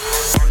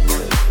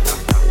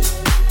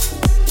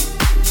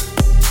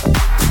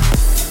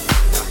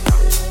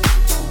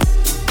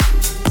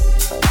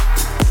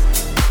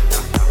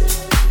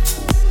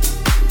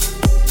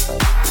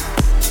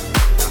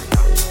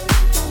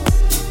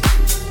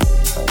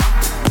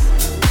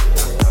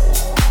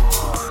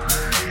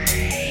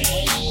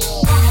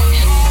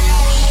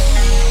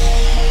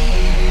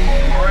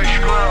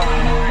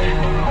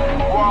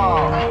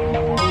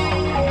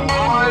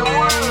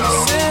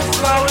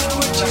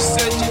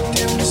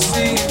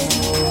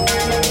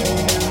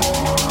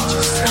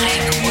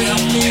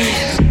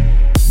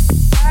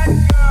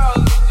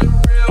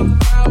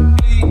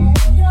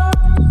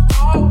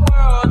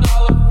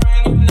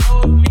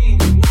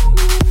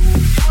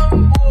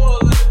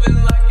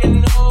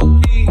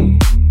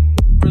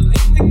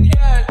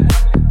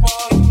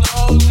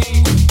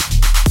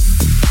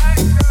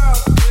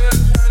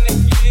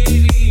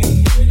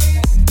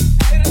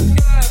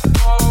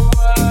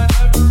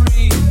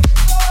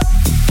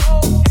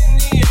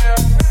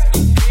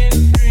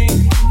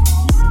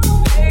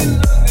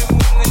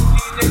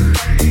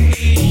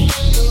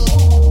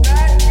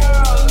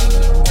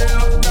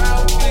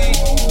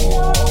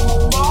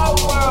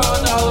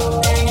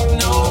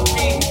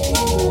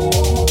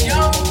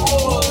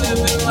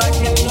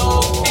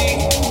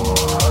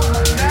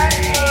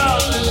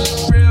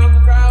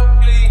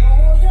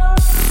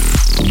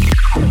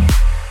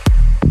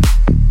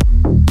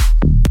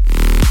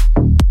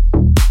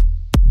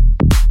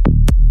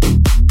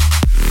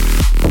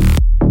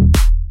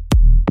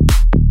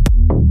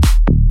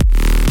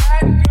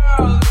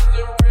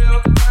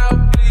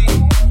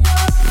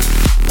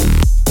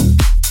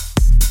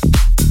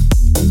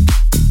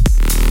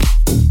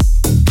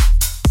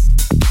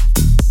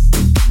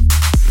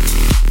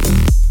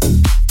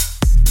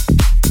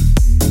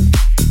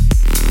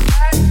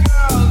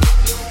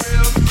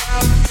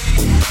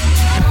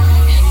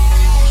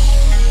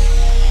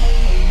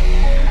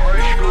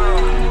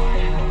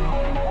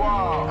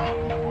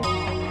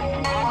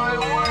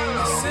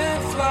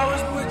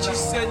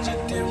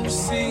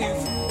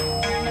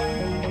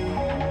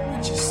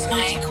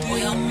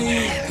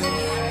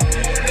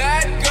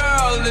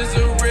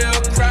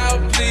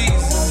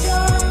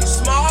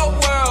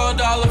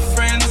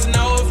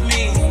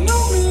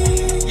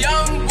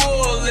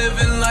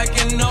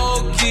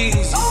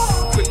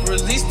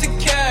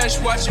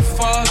 Watch it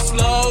fall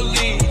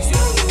slowly.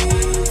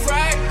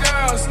 Frat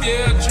girl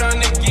still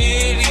tryna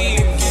get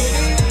in.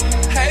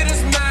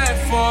 Haters mad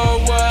for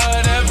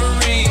whatever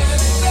reason.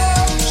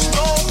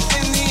 Smoke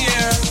in the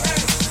air,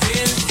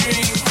 in a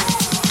dream.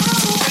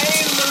 They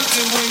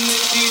losing when the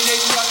DJ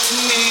drops the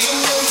knee.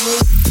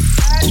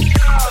 Frat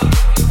girl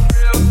looking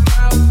real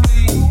proud,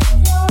 please.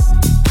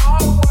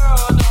 All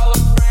world, all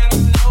her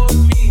friends know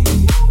me.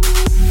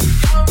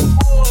 Young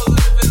boy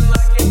living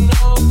like an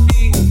OP.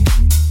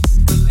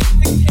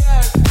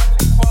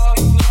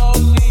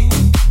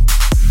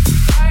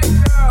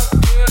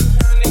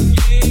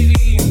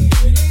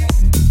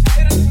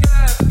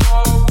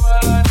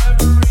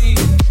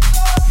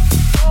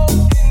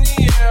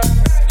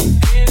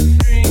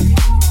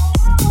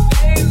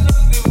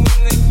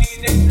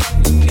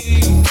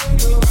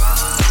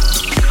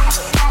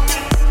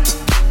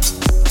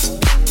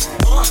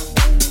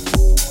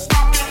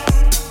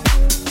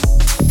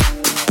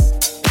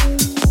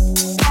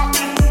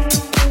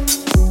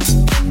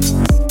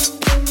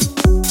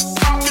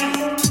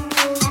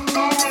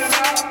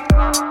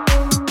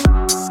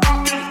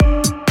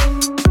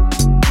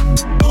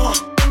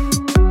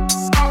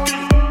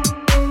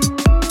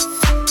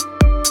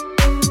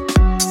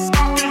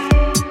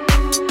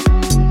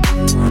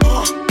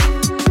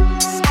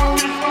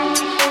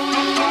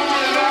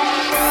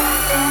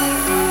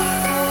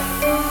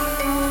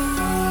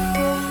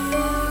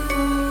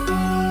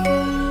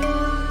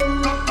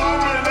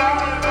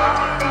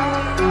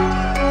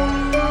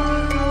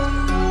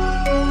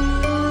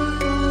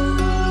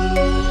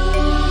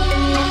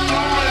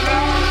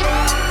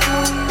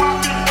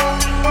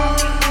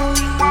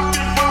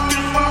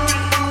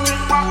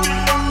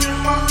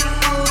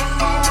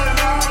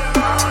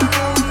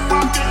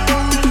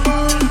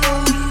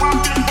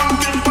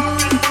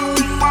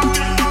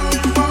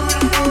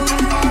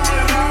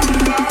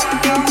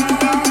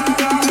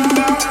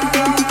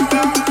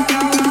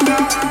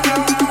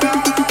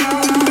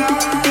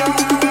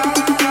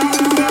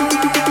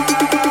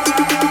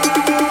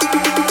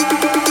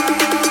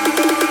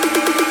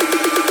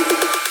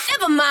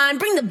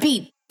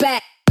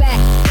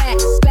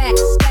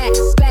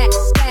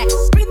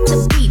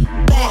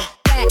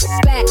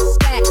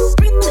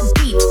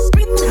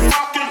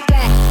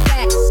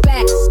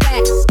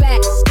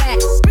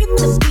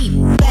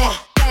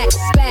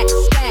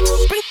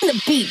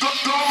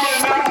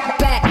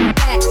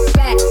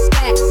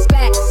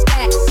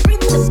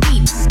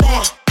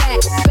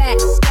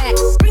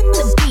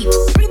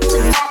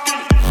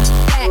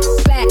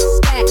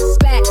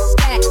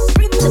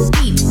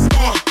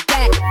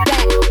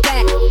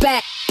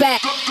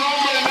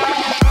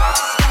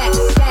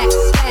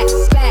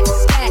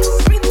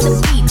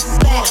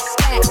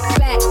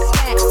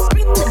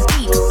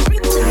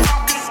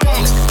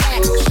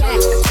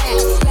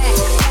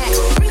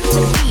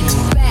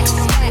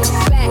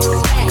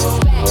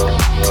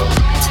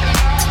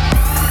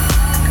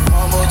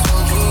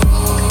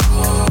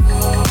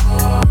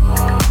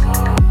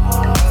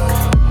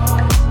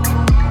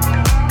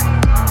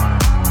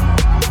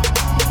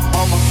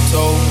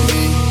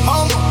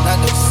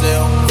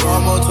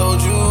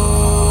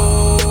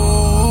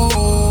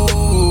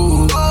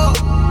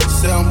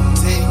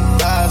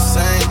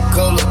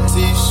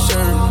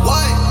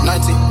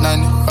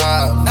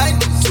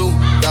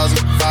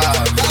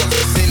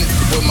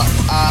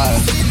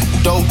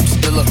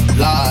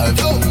 live,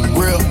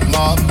 real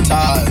mob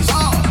ties,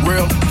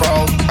 real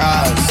pro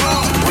eyes,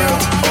 real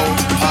old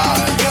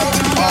pie,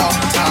 all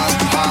time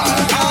high.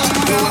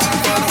 Do it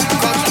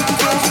for the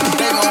culture,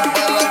 they gon'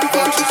 feel like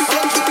vultures.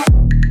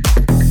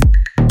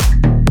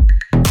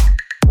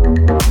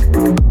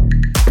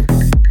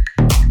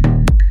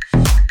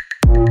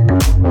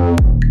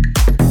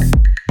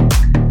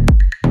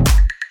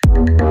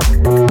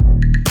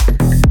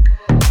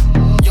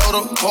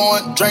 Yoda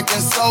pouring,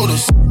 drinking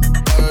sodas.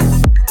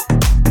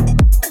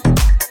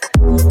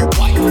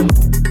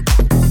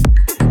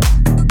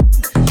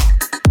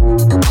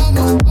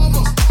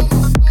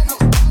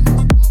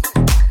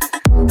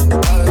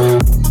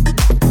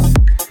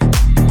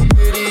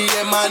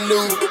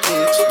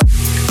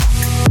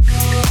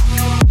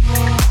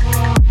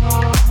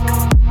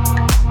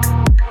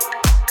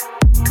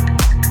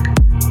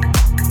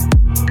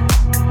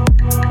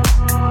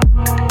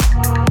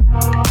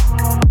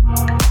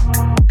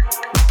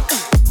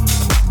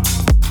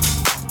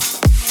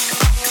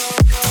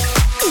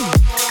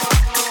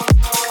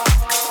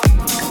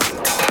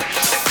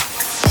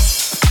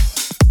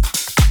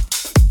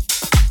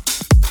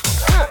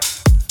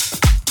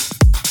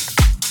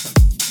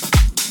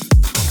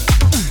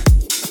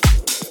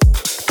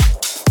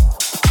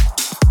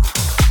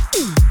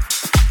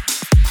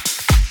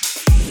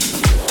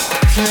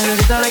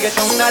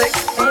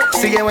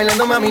 Sigue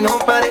bailando, mami, no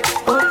pare.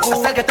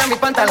 Acércate a mi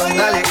pantalón,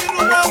 dale.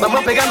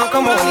 Vamos a pegarnos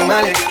como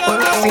animales.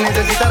 Si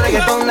necesitas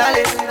reggaetón,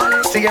 dale.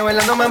 Sigue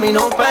bailando, mami,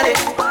 no pare.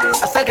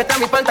 Acércate a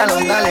mi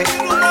pantalón, dale.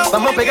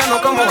 Vamos a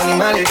pegarnos como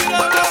animales.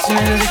 Si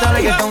necesitas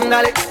reggaetón,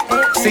 dale.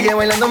 Sigue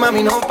bailando,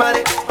 mami, no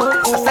pare.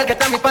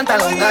 Acércate a mi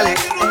pantalón, dale.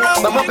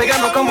 Vamos a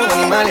pegarnos como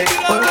animales.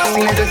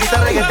 Si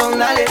necesitas reggaetón,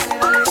 dale.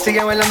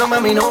 Sigue bailando,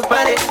 mami, no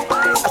pare.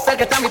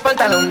 Acércate a mi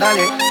pantalón,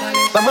 dale.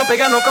 Vamos a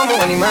pegarnos como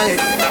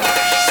animales.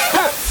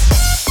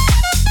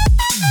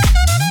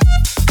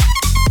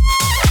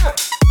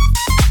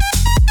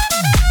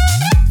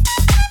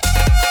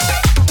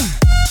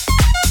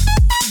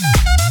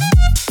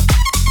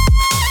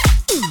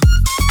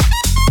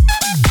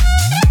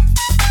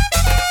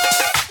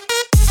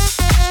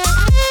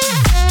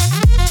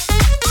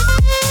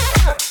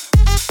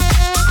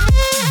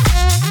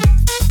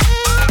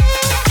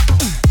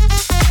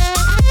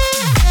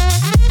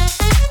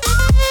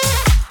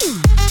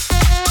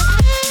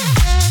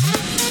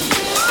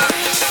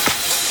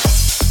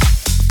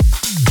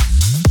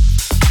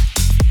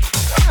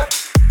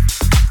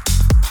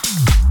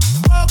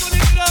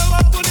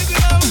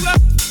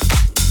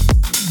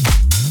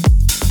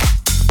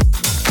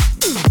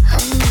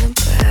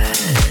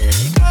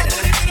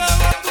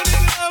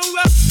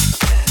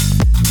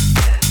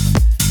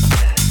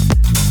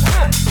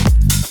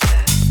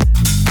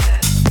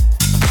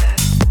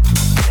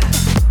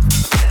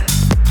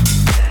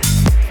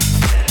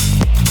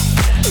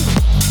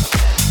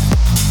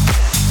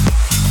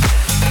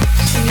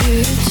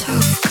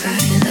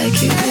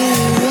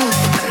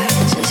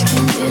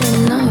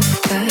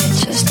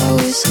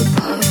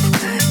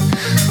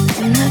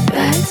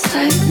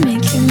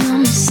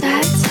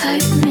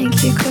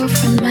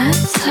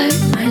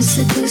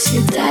 Seduce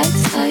your dad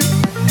type.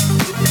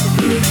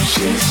 You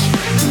just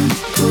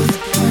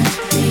both